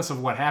 regardless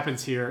of what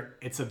happens here,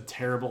 it's a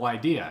terrible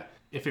idea.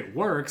 If it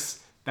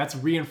works, that's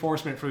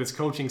reinforcement for this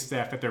coaching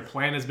staff that their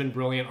plan has been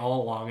brilliant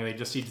all along and they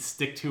just need to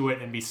stick to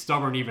it and be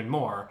stubborn even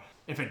more.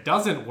 If it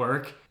doesn't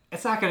work,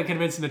 it's not going to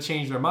convince them to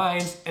change their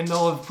minds, and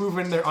they'll have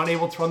proven they're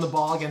unable to run the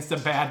ball against a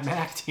bad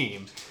MAC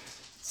team.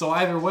 So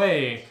either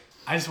way,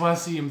 I just want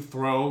to see him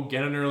throw,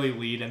 get an early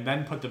lead, and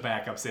then put the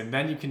backups in.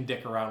 Then you can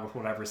dick around with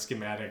whatever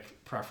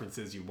schematic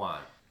preferences you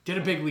want. Get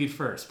a big lead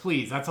first,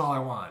 please. That's all I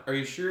want. Are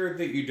you sure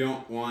that you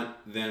don't want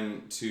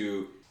them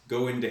to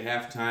go into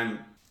halftime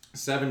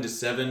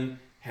 7-7,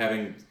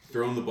 having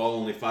thrown the ball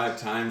only 5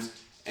 times,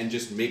 and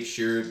just make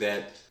sure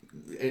that,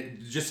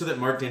 just so that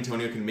Mark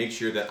D'Antonio can make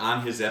sure that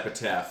on his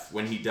epitaph,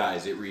 when he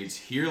dies, it reads,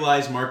 "Here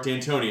lies Mark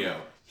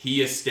D'Antonio.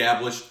 He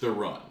established the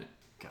run."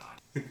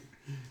 God.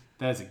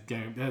 That's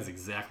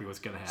exactly what's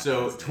going to happen.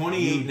 So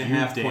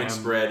 28.5 point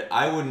spread.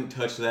 I wouldn't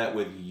touch that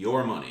with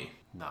your money.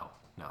 No,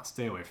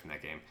 stay away from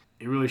that game.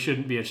 It really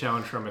shouldn't be a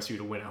challenge for MSU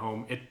to win at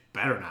home. It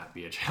better not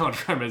be a challenge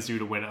for MSU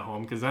to win at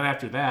home, because then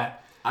after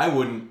that... I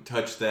wouldn't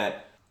touch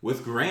that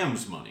with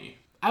Graham's money.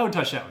 I would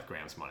touch that with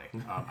Graham's money.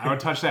 I would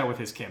touch that with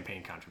his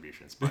campaign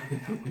contributions, but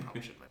I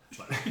probably shouldn't.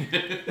 But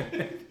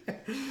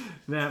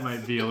that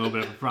might be a little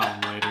bit of a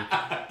problem later.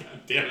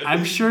 Damn it.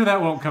 I'm sure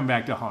that won't come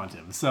back to haunt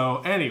him. So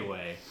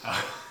anyway...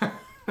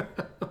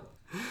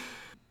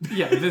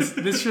 Yeah,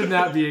 this should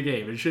not be a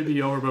game. It should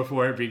be over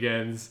before it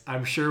begins.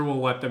 I'm sure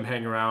we'll let them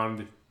hang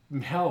around.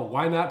 Hell,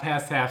 why not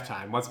past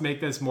halftime? Let's make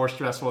this more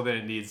stressful than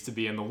it needs to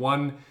be. In the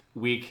 1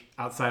 week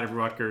outside of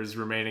Rutgers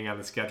remaining on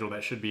the schedule,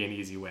 that should be an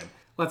easy win.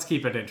 Let's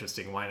keep it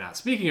interesting. Why not?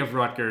 Speaking of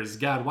Rutgers,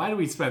 God, why do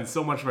we spend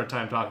so much of our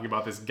time talking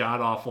about this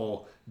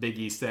god-awful Big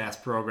East ass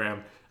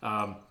program?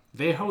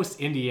 They host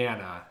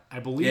Indiana. I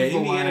believe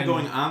Indiana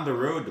going on the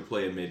road to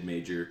play a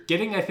mid-major.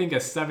 Getting, I think, a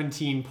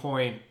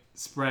 17-point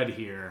spread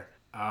here.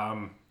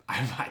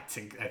 I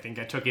think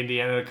I took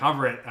Indiana to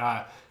cover it.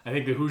 I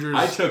think the Hoosiers...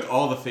 I took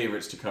all the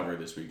favorites to cover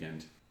this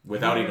weekend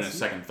without even a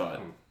second thought.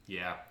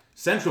 Yeah.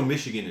 Central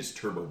Michigan is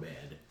turbo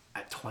bad.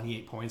 At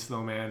 28 points,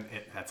 though, man,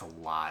 that's a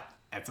lot.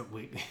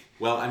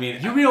 Well, I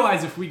mean, You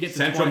realize if we get to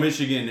Central 20,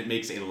 Michigan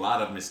makes a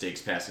lot of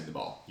mistakes passing the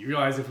ball. you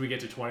realize if we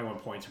get to 21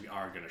 points, we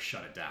are going to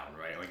shut it down,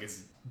 right?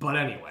 But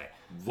anyway,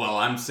 Well,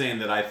 I'm saying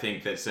that I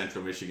think that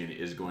Central Michigan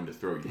is going to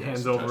throw you guys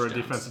hands some over a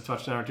touchdowns. defensive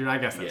touchdown or two. I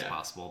guess that's Yeah.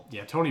 possible.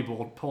 Yeah, Tony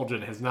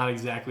Poljan has not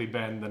exactly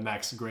been the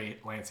next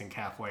great Lansing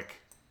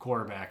Catholic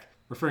quarterback.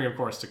 Referring, of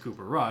course, to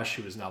Cooper Rush,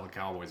 who is now the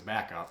Cowboys'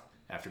 backup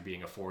after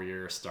being a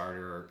 4-year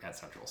starter at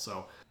Central.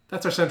 So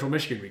that's our Central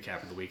Michigan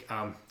recap of the week.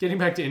 Getting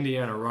back to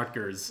Indiana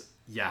Rutgers,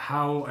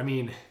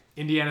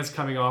 Indiana's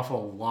coming off a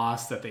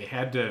loss that they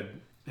have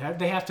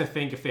to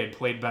think if they had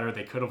played better,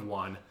 they could have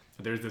won.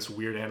 There's this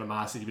weird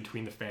animosity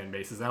between the fan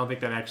bases. I don't think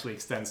that actually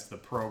extends to the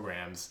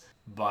programs,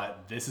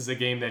 but this is a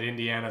game that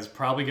Indiana's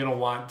probably going to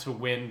want to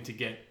win to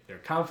get their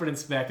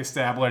confidence back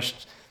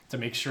established, to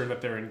make sure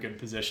that they're in good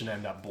position to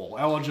end up bowl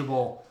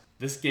eligible.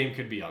 This game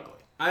could be ugly.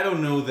 I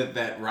don't know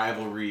that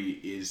rivalry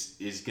is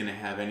going to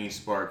have any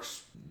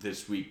sparks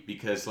this week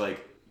because,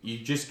 you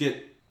just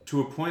get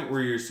to a point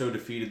where you're so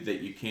defeated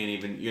that you can't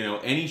even,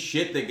 any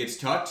shit that gets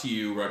taught to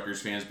you,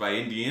 Rutgers fans, by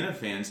Indiana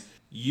fans,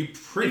 you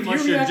pretty much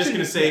are just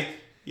going to say,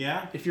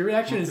 yeah. If your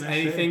reaction What is can I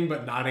say? anything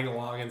but nodding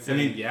along and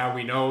saying, yeah,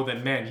 we know,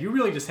 then, man, you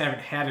really just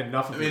haven't had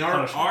enough of the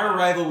punishment. our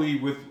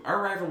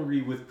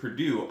rivalry with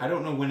Purdue, I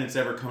don't know when it's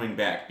ever coming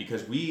back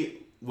because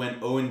we went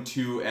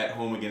 0-2 at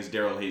home against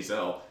Darrell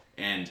Hazell,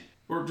 and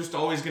we're just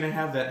always going to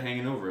have that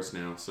hanging over us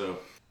now. So,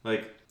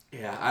 I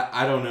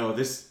don't know.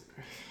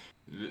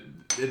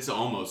 It's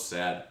almost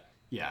sad.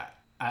 Yeah.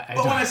 But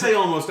when I say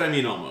almost, I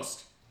mean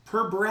almost.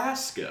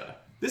 Nebraska.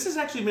 This has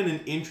actually been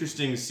an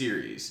interesting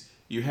series.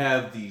 You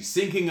have the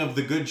sinking of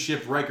the good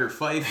ship Riker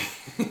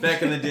Fife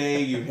back in the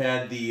day. You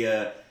had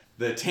the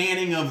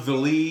tanning of the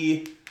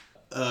Lee.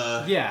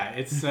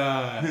 It's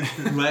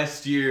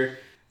Last year.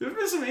 There's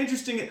been some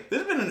interesting. This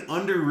has been an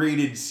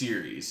underrated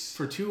series.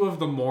 for two of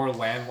the more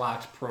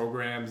landlocked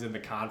programs in the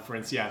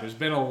conference. Yeah, there's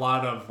been a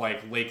lot of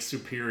Lake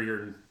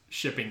Superior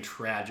shipping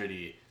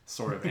tragedy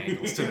sort of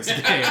angles to this game.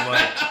 I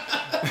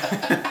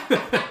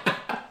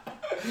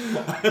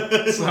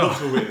love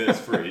the way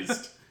that's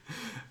phrased.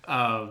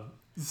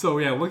 So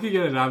yeah, looking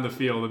at it on the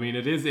field,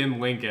 it is in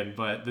Lincoln,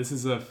 but this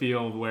is a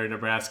field where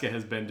Nebraska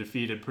has been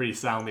defeated pretty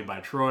soundly by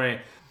Troy,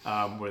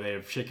 where they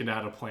have chickened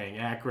out of playing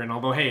Akron.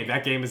 Although, hey,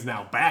 that game is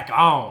now back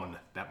on.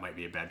 That might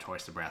be a bad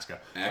choice, Nebraska.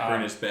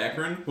 Akron is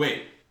Backron?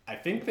 Wait. I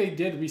think they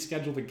did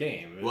reschedule the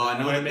game. Well, I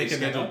know Am that they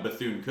making that scheduled up?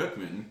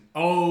 Bethune-Cookman.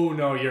 Oh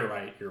no, you're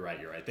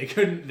right. They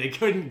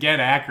couldn't get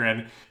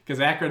Akron because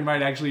Akron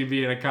might actually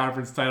be in a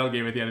conference title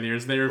game at the end of the year,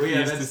 so they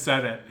refused to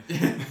set it.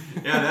 Yeah,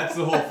 that's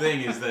the whole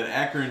thing is that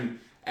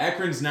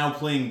Akron's now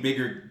playing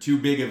too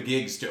big of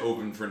gigs to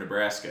open for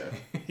Nebraska.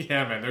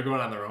 Yeah, man, they're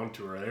going on their own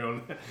tour.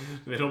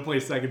 They don't play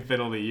second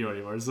fiddle to you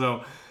anymore.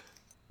 So,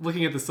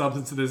 looking at the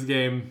substance of this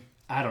game,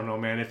 I don't know,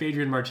 man. If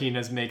Adrian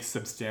Martinez makes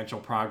substantial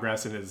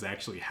progress and is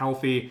actually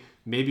healthy,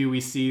 maybe we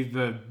see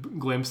the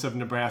glimpse of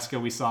Nebraska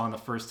we saw in the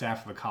first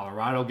half of the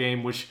Colorado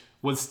game, which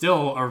was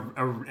still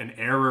an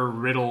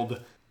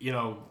error-riddled,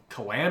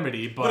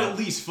 calamity, But at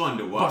least fun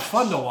to watch. But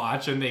fun to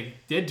watch, and they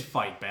did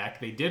fight back.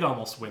 They did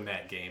almost win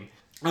that game.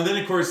 And then,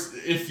 of course,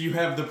 if you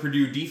have the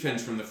Purdue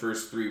defense from the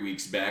first 3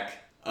 weeks back,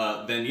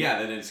 then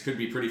it could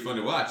be pretty fun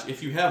to watch.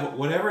 If you have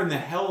whatever in the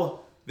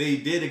hell they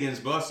did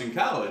against Boston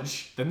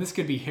College, then this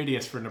could be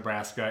hideous for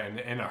Nebraska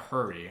in a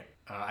hurry.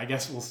 I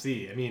guess we'll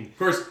see. Of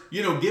course,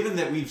 given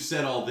that we've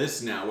said all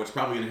this now, what's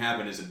probably going to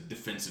happen is a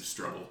defensive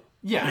struggle.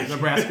 Yeah,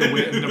 Nebraska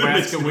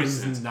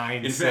wins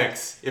 9-6. In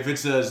fact, if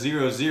it's a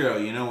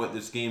 0-0, you know what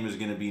this game is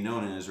going to be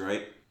known as,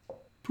 right?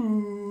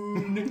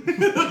 Poon.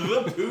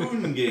 The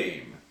Poon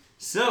game.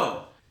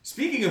 So,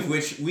 speaking of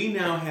which, we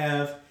now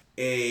have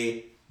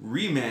a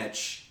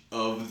rematch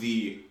of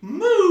the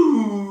Moon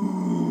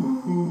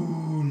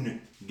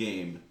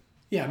game.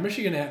 Yeah,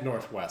 Michigan at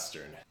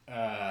Northwestern.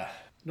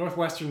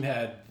 Northwestern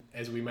had,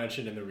 as we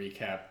mentioned in the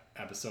recap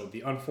episode,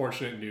 the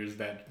unfortunate news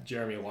that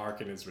Jeremy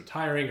Larkin is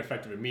retiring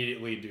effective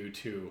immediately due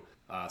to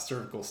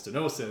cervical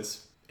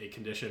stenosis, a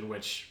condition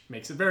which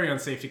makes it very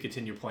unsafe to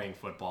continue playing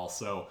football.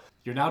 So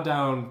you're now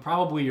down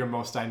probably your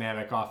most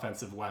dynamic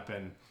offensive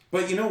weapon.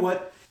 But you know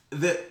what?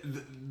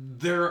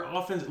 Their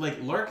offense,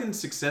 Larkin's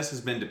success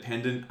has been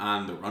dependent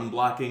on the run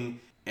blocking,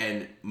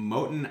 and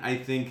Moten, I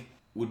think,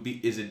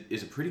 is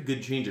a pretty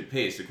good change of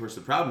pace. Of course,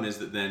 the problem is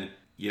that then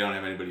you don't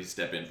have anybody to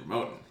step in for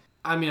Moten.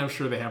 I'm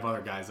sure they have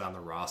other guys on the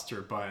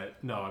roster,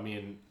 but no,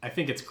 I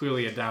think it's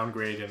clearly a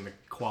downgrade in the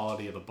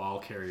quality of the ball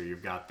carrier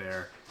you've got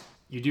there.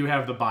 You do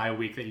have the bye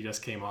week that you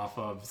just came off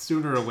of.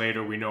 Sooner or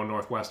later, we know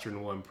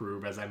Northwestern will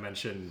improve. As I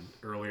mentioned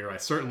earlier, I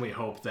certainly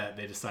hope that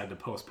they decide to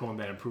postpone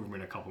that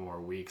improvement a couple more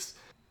weeks.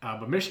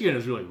 But Michigan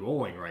is really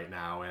rolling right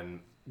now,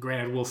 and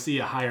granted, we'll see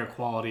a higher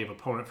quality of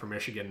opponent for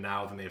Michigan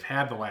now than they've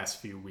had the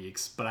last few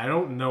weeks, but I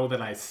don't know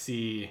that I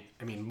see...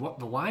 what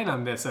the line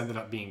on this ended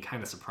up being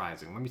kind of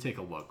surprising. Let me take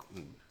a look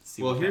and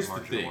see what that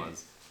margin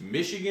was.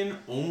 Michigan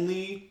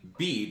only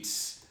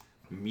beats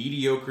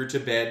mediocre to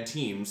bad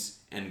teams,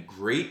 and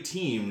great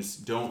teams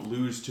don't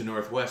lose to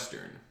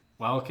Northwestern.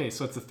 Well, okay,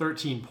 so it's a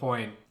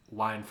 13-point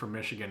line for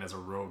Michigan as a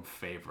road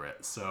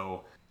favorite.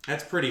 So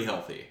That's pretty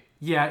healthy.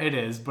 Yeah, it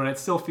is, but it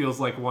still feels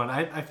like one.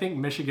 I think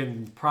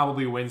Michigan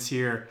probably wins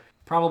here,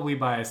 probably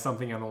by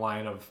something on the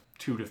line of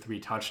 2 to 3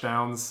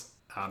 touchdowns.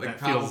 Like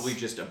probably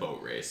just a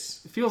boat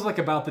race. It feels like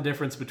about the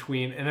difference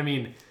between, and I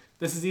mean,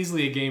 this is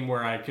easily a game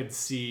where I could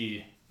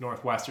see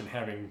Northwestern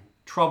having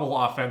trouble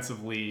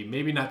offensively,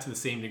 maybe not to the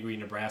same degree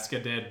Nebraska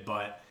did,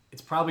 but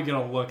it's probably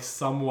going to look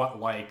somewhat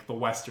like the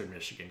Western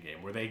Michigan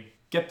game, where they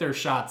get their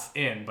shots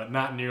in, but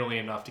not nearly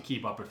enough to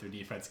keep up if their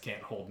defense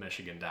can't hold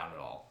Michigan down at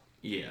all.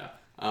 Yeah.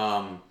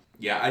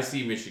 I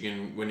see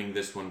Michigan winning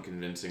this one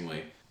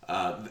convincingly.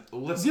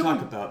 Let's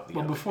talk about the.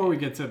 Well, before we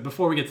get to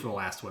the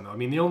last one, though, I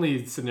mean, the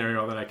only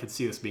scenario that I could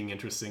see this being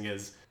interesting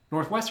is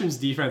Northwestern's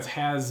defense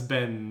has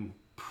been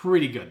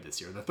pretty good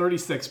this year. The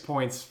 36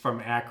 points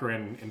from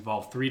Akron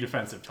involved 3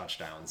 defensive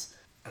touchdowns.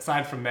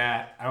 Aside from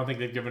that, I don't think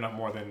they've given up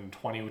more than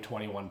 20 or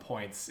 21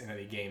 points in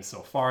any game so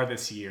far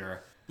this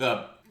year.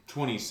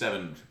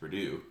 27 to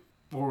Purdue.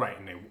 Well, right,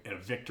 in a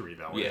victory,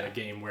 though, yeah. in a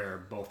game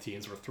where both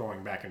teams were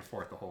throwing back and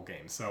forth the whole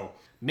game. So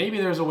maybe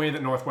there's a way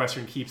that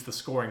Northwestern keeps the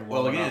scoring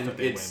low enough that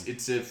they win.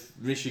 It's if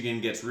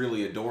Michigan gets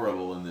really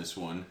adorable in this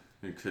one,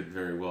 it could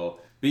very well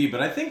be.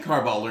 But I think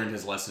Harbaugh learned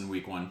his lesson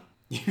week 1.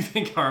 You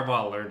think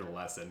Harbaugh learned a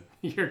lesson?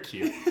 You're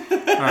cute. All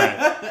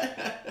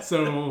right.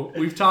 So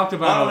we've talked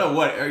about... I don't know.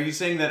 What? Are you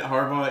saying that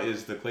Harbaugh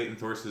is the Clayton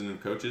Thorson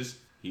of coaches?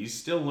 He's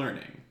still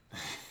learning.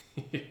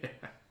 Yeah.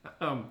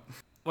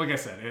 Like I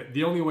said,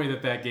 the only way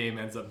that game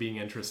ends up being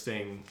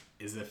interesting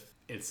is if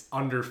it's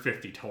under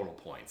 50 total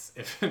points.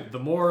 If the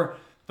more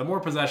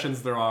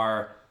possessions there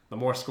are, the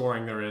more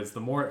scoring there is, the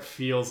more it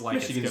feels like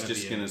Michigan's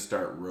just going to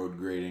start road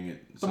grading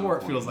it. The more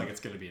it feels like it's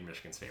going to be in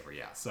Michigan's favor,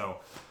 yeah. So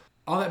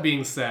all that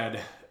being said,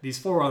 these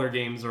 4 other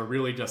games are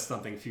really just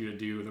something for you to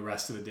do the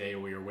rest of the day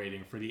while you're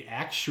waiting for the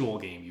actual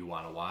game you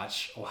want to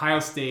watch. Ohio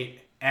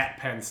State at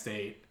Penn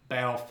State,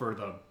 battle for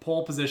the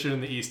pole position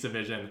in the East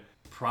Division,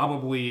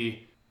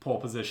 probably pole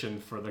position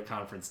for the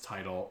conference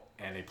title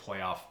and a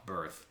playoff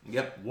berth.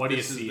 Yep. What do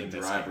you see in this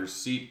This is the driver's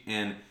seat,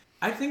 and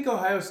I think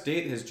Ohio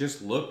State has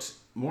just looked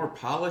more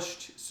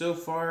polished so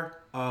far.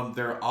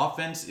 Their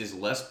offense is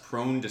less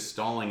prone to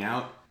stalling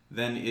out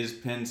than is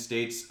Penn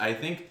State's. I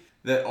think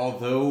that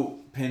although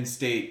Penn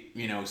State,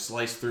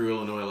 sliced through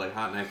Illinois like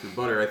hot knife through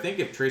butter, I think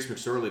if Trace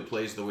McSorley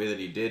plays the way that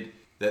he did,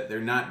 that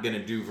they're not going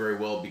to do very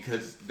well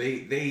because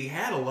they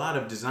had a lot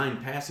of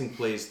designed passing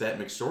plays that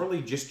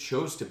McSorley just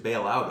chose to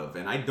bail out of.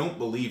 And I don't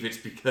believe it's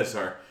because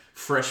our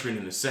freshmen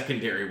in the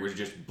secondary were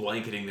just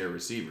blanketing their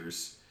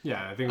receivers.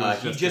 Yeah, I think it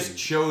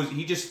was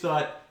he just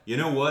thought, you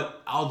know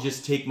what, I'll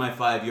just take my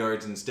 5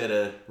 yards instead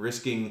of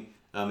risking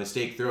a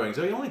mistake throwing.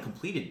 So he only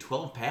completed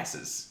 12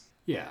 passes.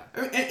 Yeah.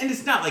 And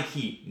it's not like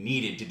he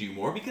needed to do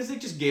more because they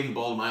just gave the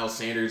ball to Miles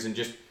Sanders and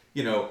just,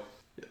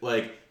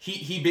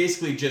 he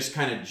basically just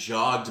kind of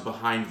jogged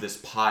behind this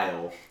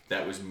pile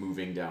that was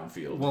moving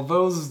downfield. Well,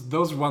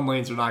 those run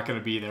lanes are not going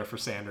to be there for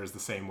Sanders the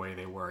same way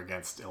they were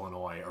against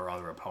Illinois or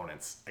other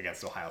opponents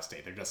against Ohio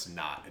State. They're just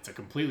not. It's a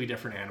completely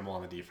different animal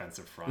on the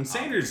defensive front. And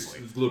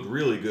Sanders looked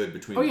really good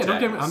between the tackles.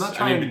 Don't get me, I'm not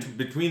trying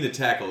between the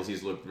tackles,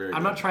 he's looked very good.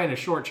 I'm not trying to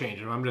shortchange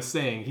him. I'm just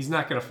saying he's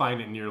not going to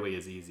find it nearly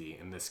as easy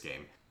in this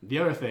game. The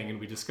other thing, and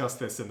we discussed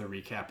this in the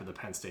recap of the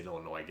Penn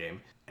State-Illinois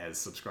game, as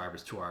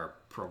subscribers to our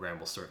program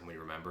will certainly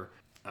remember,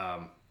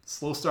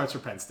 slow starts for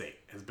Penn State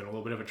has been a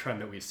little bit of a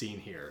trend that we've seen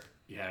here.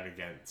 You had it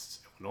against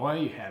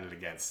Illinois, you had it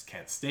against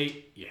Kent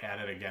State, you had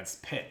it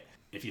against Pitt.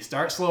 If you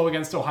start slow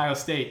against Ohio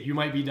State, you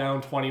might be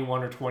down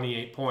 21 or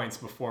 28 points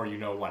before you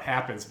know what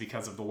happens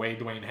because of the way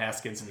Dwayne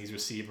Haskins and these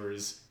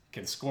receivers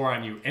can score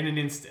on you in an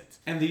instant.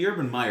 And the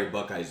Urban Meyer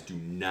Buckeyes do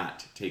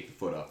not take the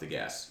foot off the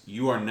gas.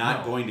 You are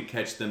not going to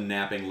catch them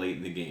napping late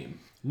in the game.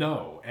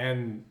 No,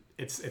 and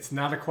it's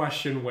not a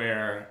question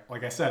where,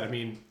 like I said, I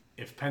mean,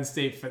 if Penn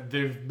State,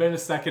 they've been a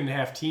second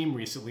half team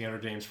recently under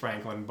James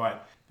Franklin,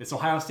 but this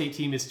Ohio State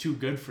team is too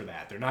good for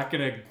that. They're not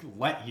going to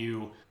let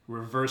you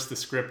reverse the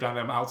script on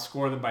them,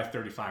 outscore them by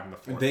 35 in the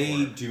fourth quarter.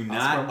 They do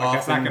not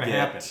often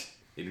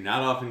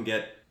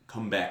get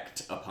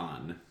comebacked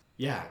upon.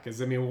 Yeah,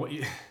 because I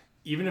mean,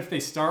 even if they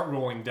start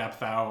rolling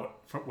depth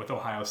out with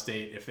Ohio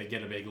State, if they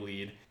get a big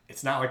lead,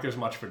 it's not like there's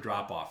much of a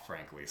drop-off,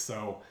 frankly.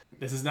 So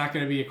this is not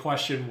going to be a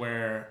question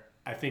where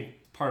I think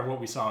part of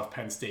what we saw with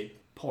Penn State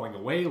pulling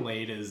away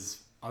late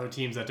is other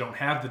teams that don't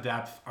have the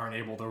depth aren't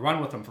able to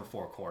run with them for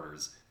 4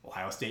 quarters.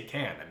 Ohio State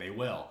can, and they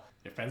will.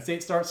 If Penn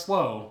State starts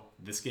slow,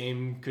 this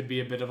game could be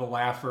a bit of a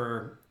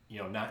laugher,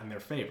 not in their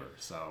favor.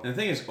 So and the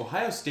thing is,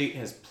 Ohio State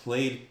has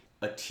played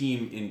a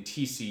team in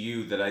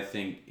TCU that I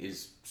think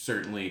is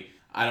certainly,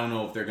 I don't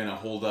know if they're going to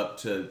hold up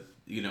to,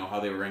 how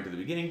they were ranked at the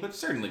beginning, but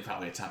certainly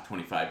probably a top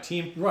 25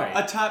 team. Right.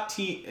 A top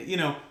team,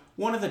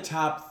 one of the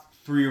top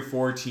 3 or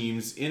 4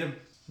 teams in a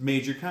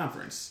major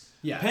conference.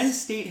 Yes. Penn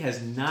State has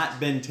not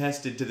been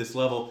tested to this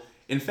level.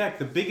 In fact,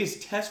 the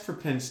biggest test for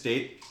Penn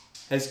State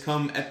has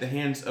come at the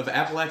hands of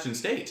Appalachian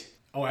State.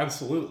 Oh,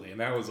 absolutely. And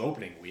that was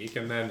opening week.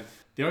 And then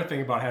the other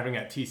thing about having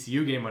that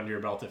TCU game under your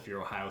belt if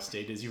you're Ohio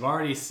State is you've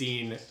already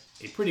seen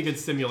a pretty good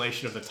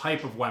simulation of the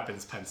type of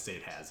weapons Penn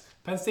State has.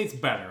 Penn State's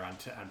better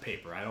on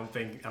paper.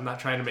 I'm not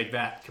trying to make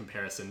that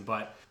comparison,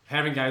 but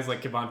having guys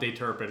like Kevontae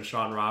Turpin,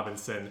 Sean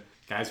Robinson,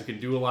 guys who can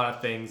do a lot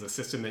of things, a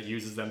system that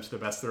uses them to the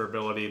best of their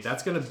ability,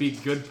 that's going to be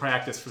good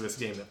practice for this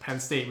game that Penn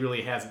State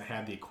really hasn't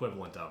had the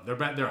equivalent of.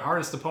 Their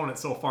hardest opponent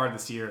so far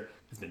this year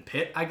has been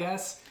Pitt, I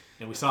guess,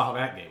 and we saw how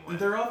that game went.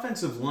 Their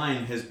offensive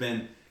line has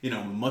been,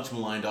 much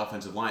maligned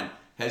offensive line,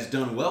 has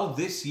done well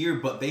this year,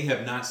 but they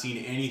have not seen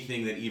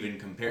anything that even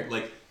compared.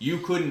 Like, you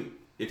couldn't,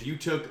 if you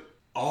took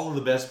all of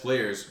the best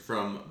players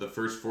from the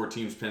first 4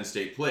 teams Penn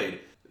State played,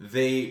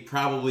 they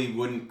probably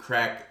wouldn't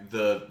crack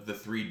the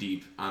 3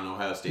 deep on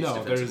Ohio State's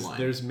defensive line.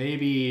 There's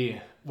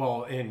maybe,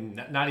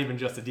 in not even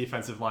just the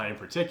defensive line in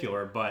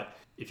particular, but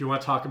if you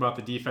want to talk about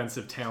the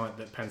defensive talent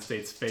that Penn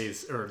State's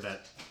faced,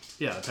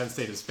 Penn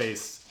State has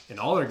faced in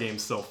all their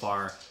games so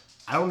far,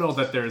 I don't know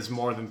that there's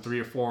more than 3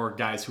 or 4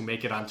 guys who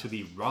make it onto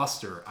the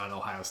roster on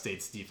Ohio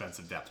State's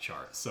defensive depth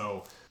chart.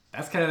 So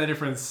that's kind of the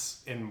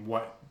difference in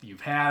what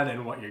you've had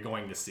and what you're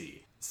going to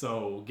see.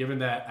 So given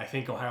that I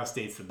think Ohio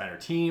State's the better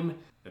team,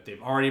 that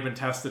they've already been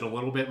tested a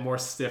little bit more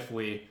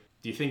stiffly,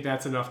 do you think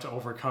that's enough to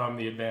overcome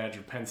the advantage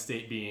of Penn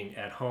State being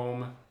at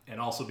home and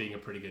also being a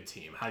pretty good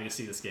team? How do you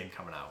see this game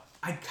coming out?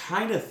 I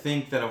kind of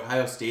think that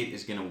Ohio State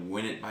is going to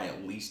win it by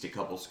at least a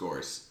couple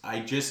scores.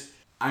 I'm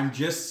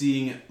just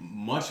seeing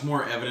much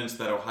more evidence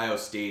that Ohio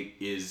State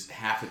is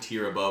half a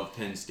tier above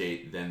Penn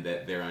State than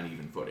that they're on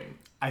even footing.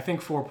 I think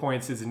 4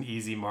 points is an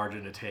easy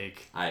margin to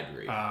take. I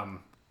agree.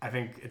 I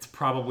think it's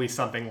probably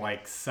something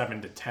like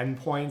 7 to 10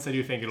 points. I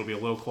do think it'll be a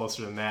little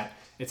closer than that.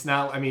 It's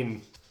not,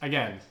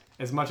 again,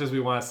 as much as we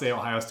want to say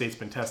Ohio State's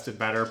been tested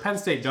better, Penn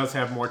State does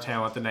have more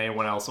talent than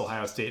anyone else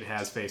Ohio State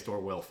has faced or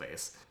will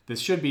face. This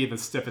should be the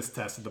stiffest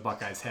test that the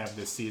Buckeyes have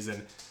this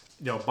season,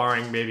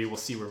 barring maybe we'll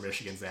see where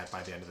Michigan's at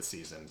by the end of the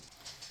season.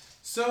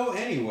 So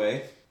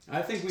anyway,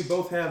 I think we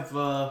both have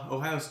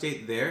Ohio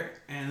State there,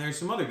 and there's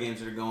some other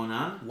games that are going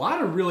on. A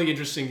lot of really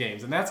interesting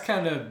games, and that's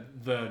kind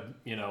of the,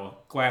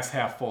 glass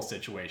half full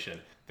situation.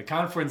 The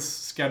conference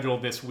schedule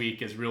this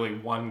week is really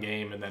 1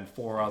 game and then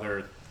 4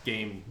 other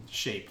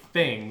game-shaped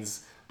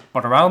things.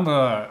 But around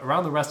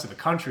the rest of the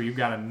country, you've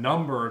got a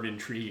number of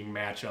intriguing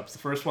matchups. The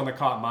first one that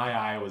caught my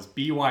eye was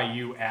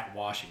BYU at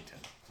Washington.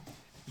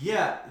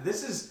 Yeah,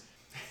 this is...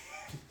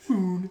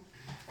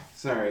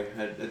 Sorry,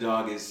 a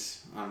dog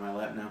is on my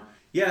lap now.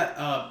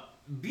 Yeah,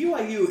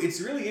 BYU, it's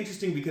really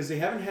interesting because they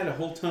haven't had a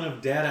whole ton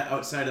of data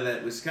outside of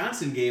that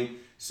Wisconsin game,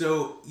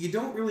 so you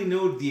don't really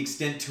know the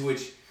extent to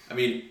which,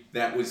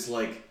 that was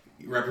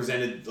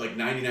represented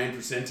 99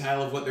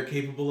 percentile of what they're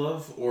capable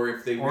of, or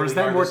if they or is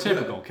that more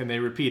typical? Can they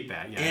repeat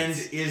that? Yeah, and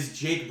is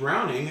Jake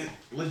Browning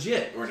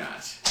legit or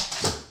not?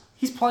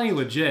 He's playing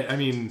legit.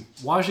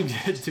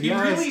 Washington, to be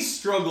honest, he really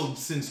struggled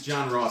since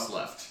John Ross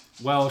left.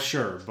 Well,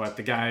 sure, but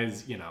the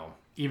guy's,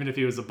 even if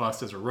he was a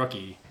bust as a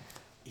rookie,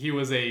 he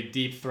was a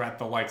deep threat,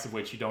 the likes of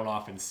which you don't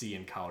often see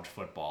in college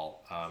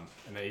football.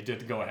 And then he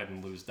did go ahead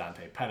and lose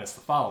Dante Pettis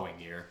the following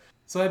year.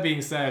 So that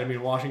being said,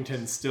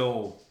 Washington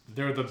still,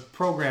 they're the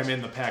program in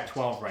the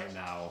Pac-12 right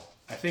now.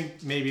 I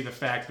think maybe the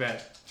fact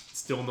that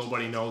still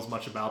nobody knows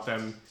much about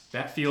them,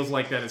 that feels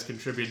like that has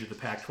contributed to the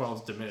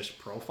Pac-12's diminished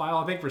profile.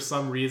 I think for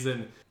some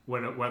reason,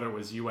 whether it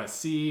was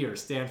USC or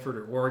Stanford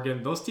or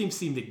Oregon, those teams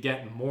seem to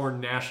get more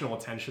national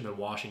attention than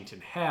Washington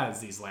has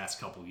these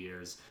last couple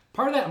years.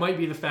 Part of that might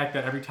be the fact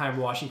that every time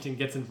Washington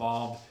gets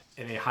involved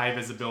in a high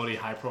visibility,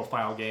 high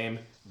profile game,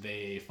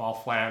 they fall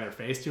flat on their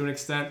face to an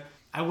extent.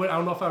 I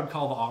don't know if I would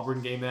call the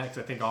Auburn game that, because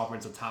I think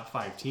Auburn's a top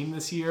 5 team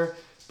this year,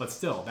 but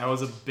still, that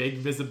was a big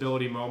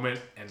visibility moment,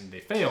 and they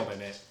failed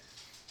in it.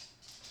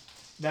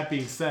 That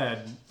being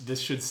said, this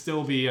should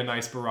still be a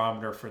nice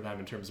barometer for them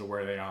in terms of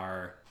where they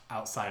are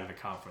outside of the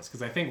conference,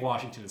 because I think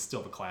Washington is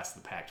still the class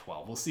of the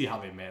Pac-12. We'll see how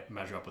they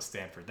measure up with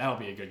Stanford. That'll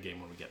be a good game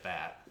when we get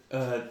that.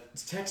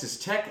 Texas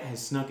Tech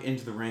has snuck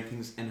into the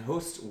rankings and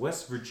hosts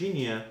West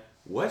Virginia.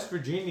 West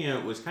Virginia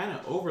was kind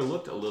of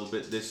overlooked a little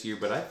bit this year,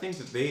 but I think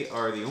that they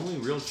are the only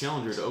real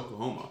challenger to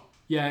Oklahoma.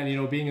 Yeah,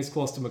 and being as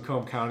close to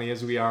Macomb County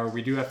as we are,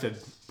 we do have to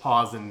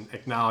pause and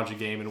acknowledge a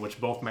game in which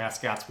both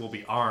mascots will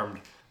be armed.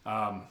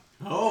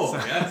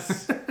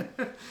 Yes.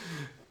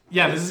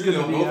 Yeah, this is going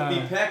to be... both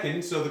be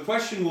packing, so the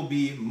question will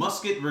be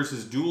musket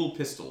versus dual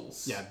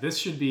pistols. Yeah, this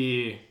should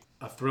be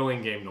a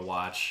thrilling game to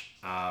watch.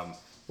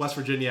 West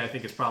Virginia, I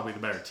think, is probably the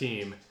better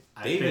team.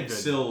 David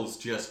Sills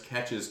just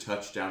catches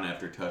touchdown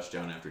after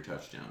touchdown after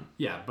touchdown.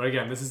 Yeah, but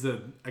again, this is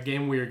a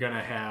game where you're going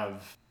to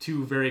have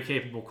 2 very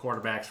capable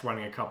quarterbacks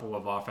running a couple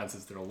of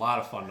offenses that are a lot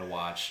of fun to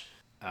watch.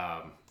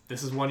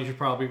 This is one you should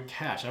probably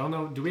catch. I don't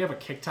know, do we have a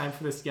kick time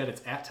for this yet?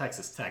 It's at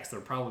Texas Tech, so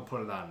they'll probably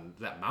put it on,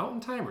 is that Mountain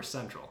Time or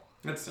Central?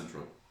 That's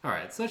Central. All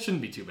right, so that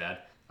shouldn't be too bad.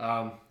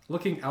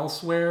 Looking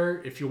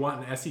elsewhere, if you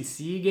want an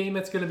SEC game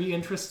that's going to be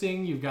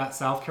interesting, you've got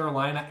South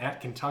Carolina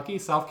at Kentucky.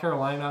 South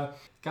Carolina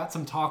got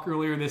some talk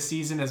earlier this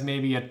season as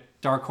maybe a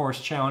dark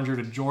horse challenger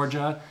to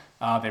Georgia.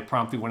 They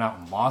promptly went out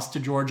and lost to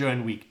Georgia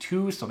in week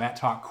 2, so that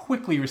talk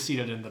quickly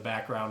receded in the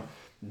background.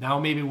 Now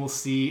maybe we'll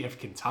see if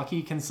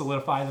Kentucky can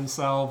solidify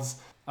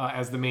themselves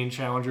as the main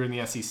challenger in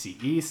the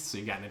SEC East, so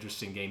you've got an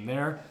interesting game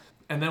there.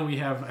 And then we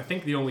have, I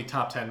think, the only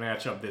top 10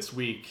 matchup this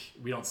week.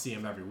 We don't see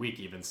him every week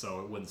even, so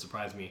it wouldn't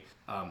surprise me.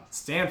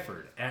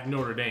 Stanford at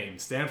Notre Dame.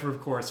 Stanford,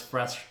 of course,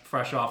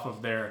 fresh off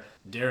of their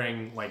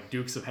daring, like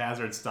Dukes of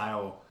Hazzard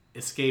style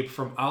escape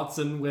from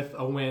Autzen with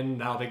a win.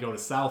 Now they go to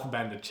South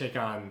Bend to check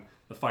on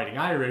the Fighting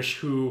Irish,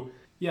 who,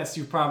 yes,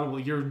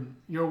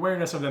 your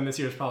awareness of them this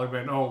year has probably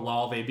been, oh,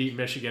 lol, they beat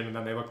Michigan and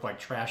then they look like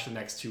trash the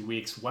next 2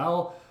 weeks.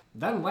 Well,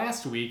 then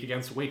last week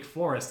against Wake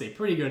Forest, a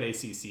pretty good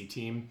ACC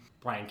team,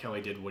 Brian Kelly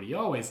did what he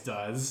always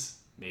does,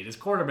 made his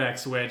quarterback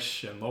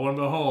switch, and lo and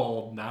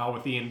behold, now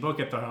with Ian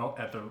Book at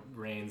the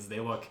reins, they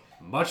look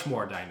much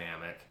more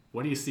dynamic.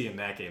 What do you see in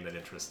that game that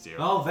interests you?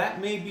 Well, that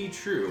may be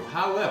true.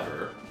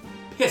 However,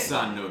 piss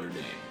on Notre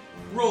Dame.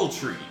 Roll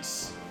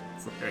trees.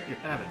 So there you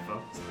have it,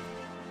 folks.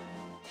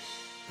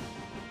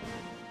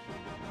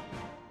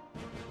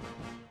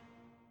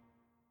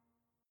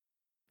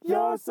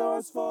 Your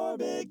source for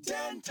Big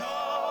Ten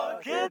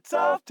talk. It's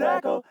Off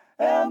Tackle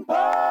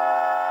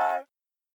Empire.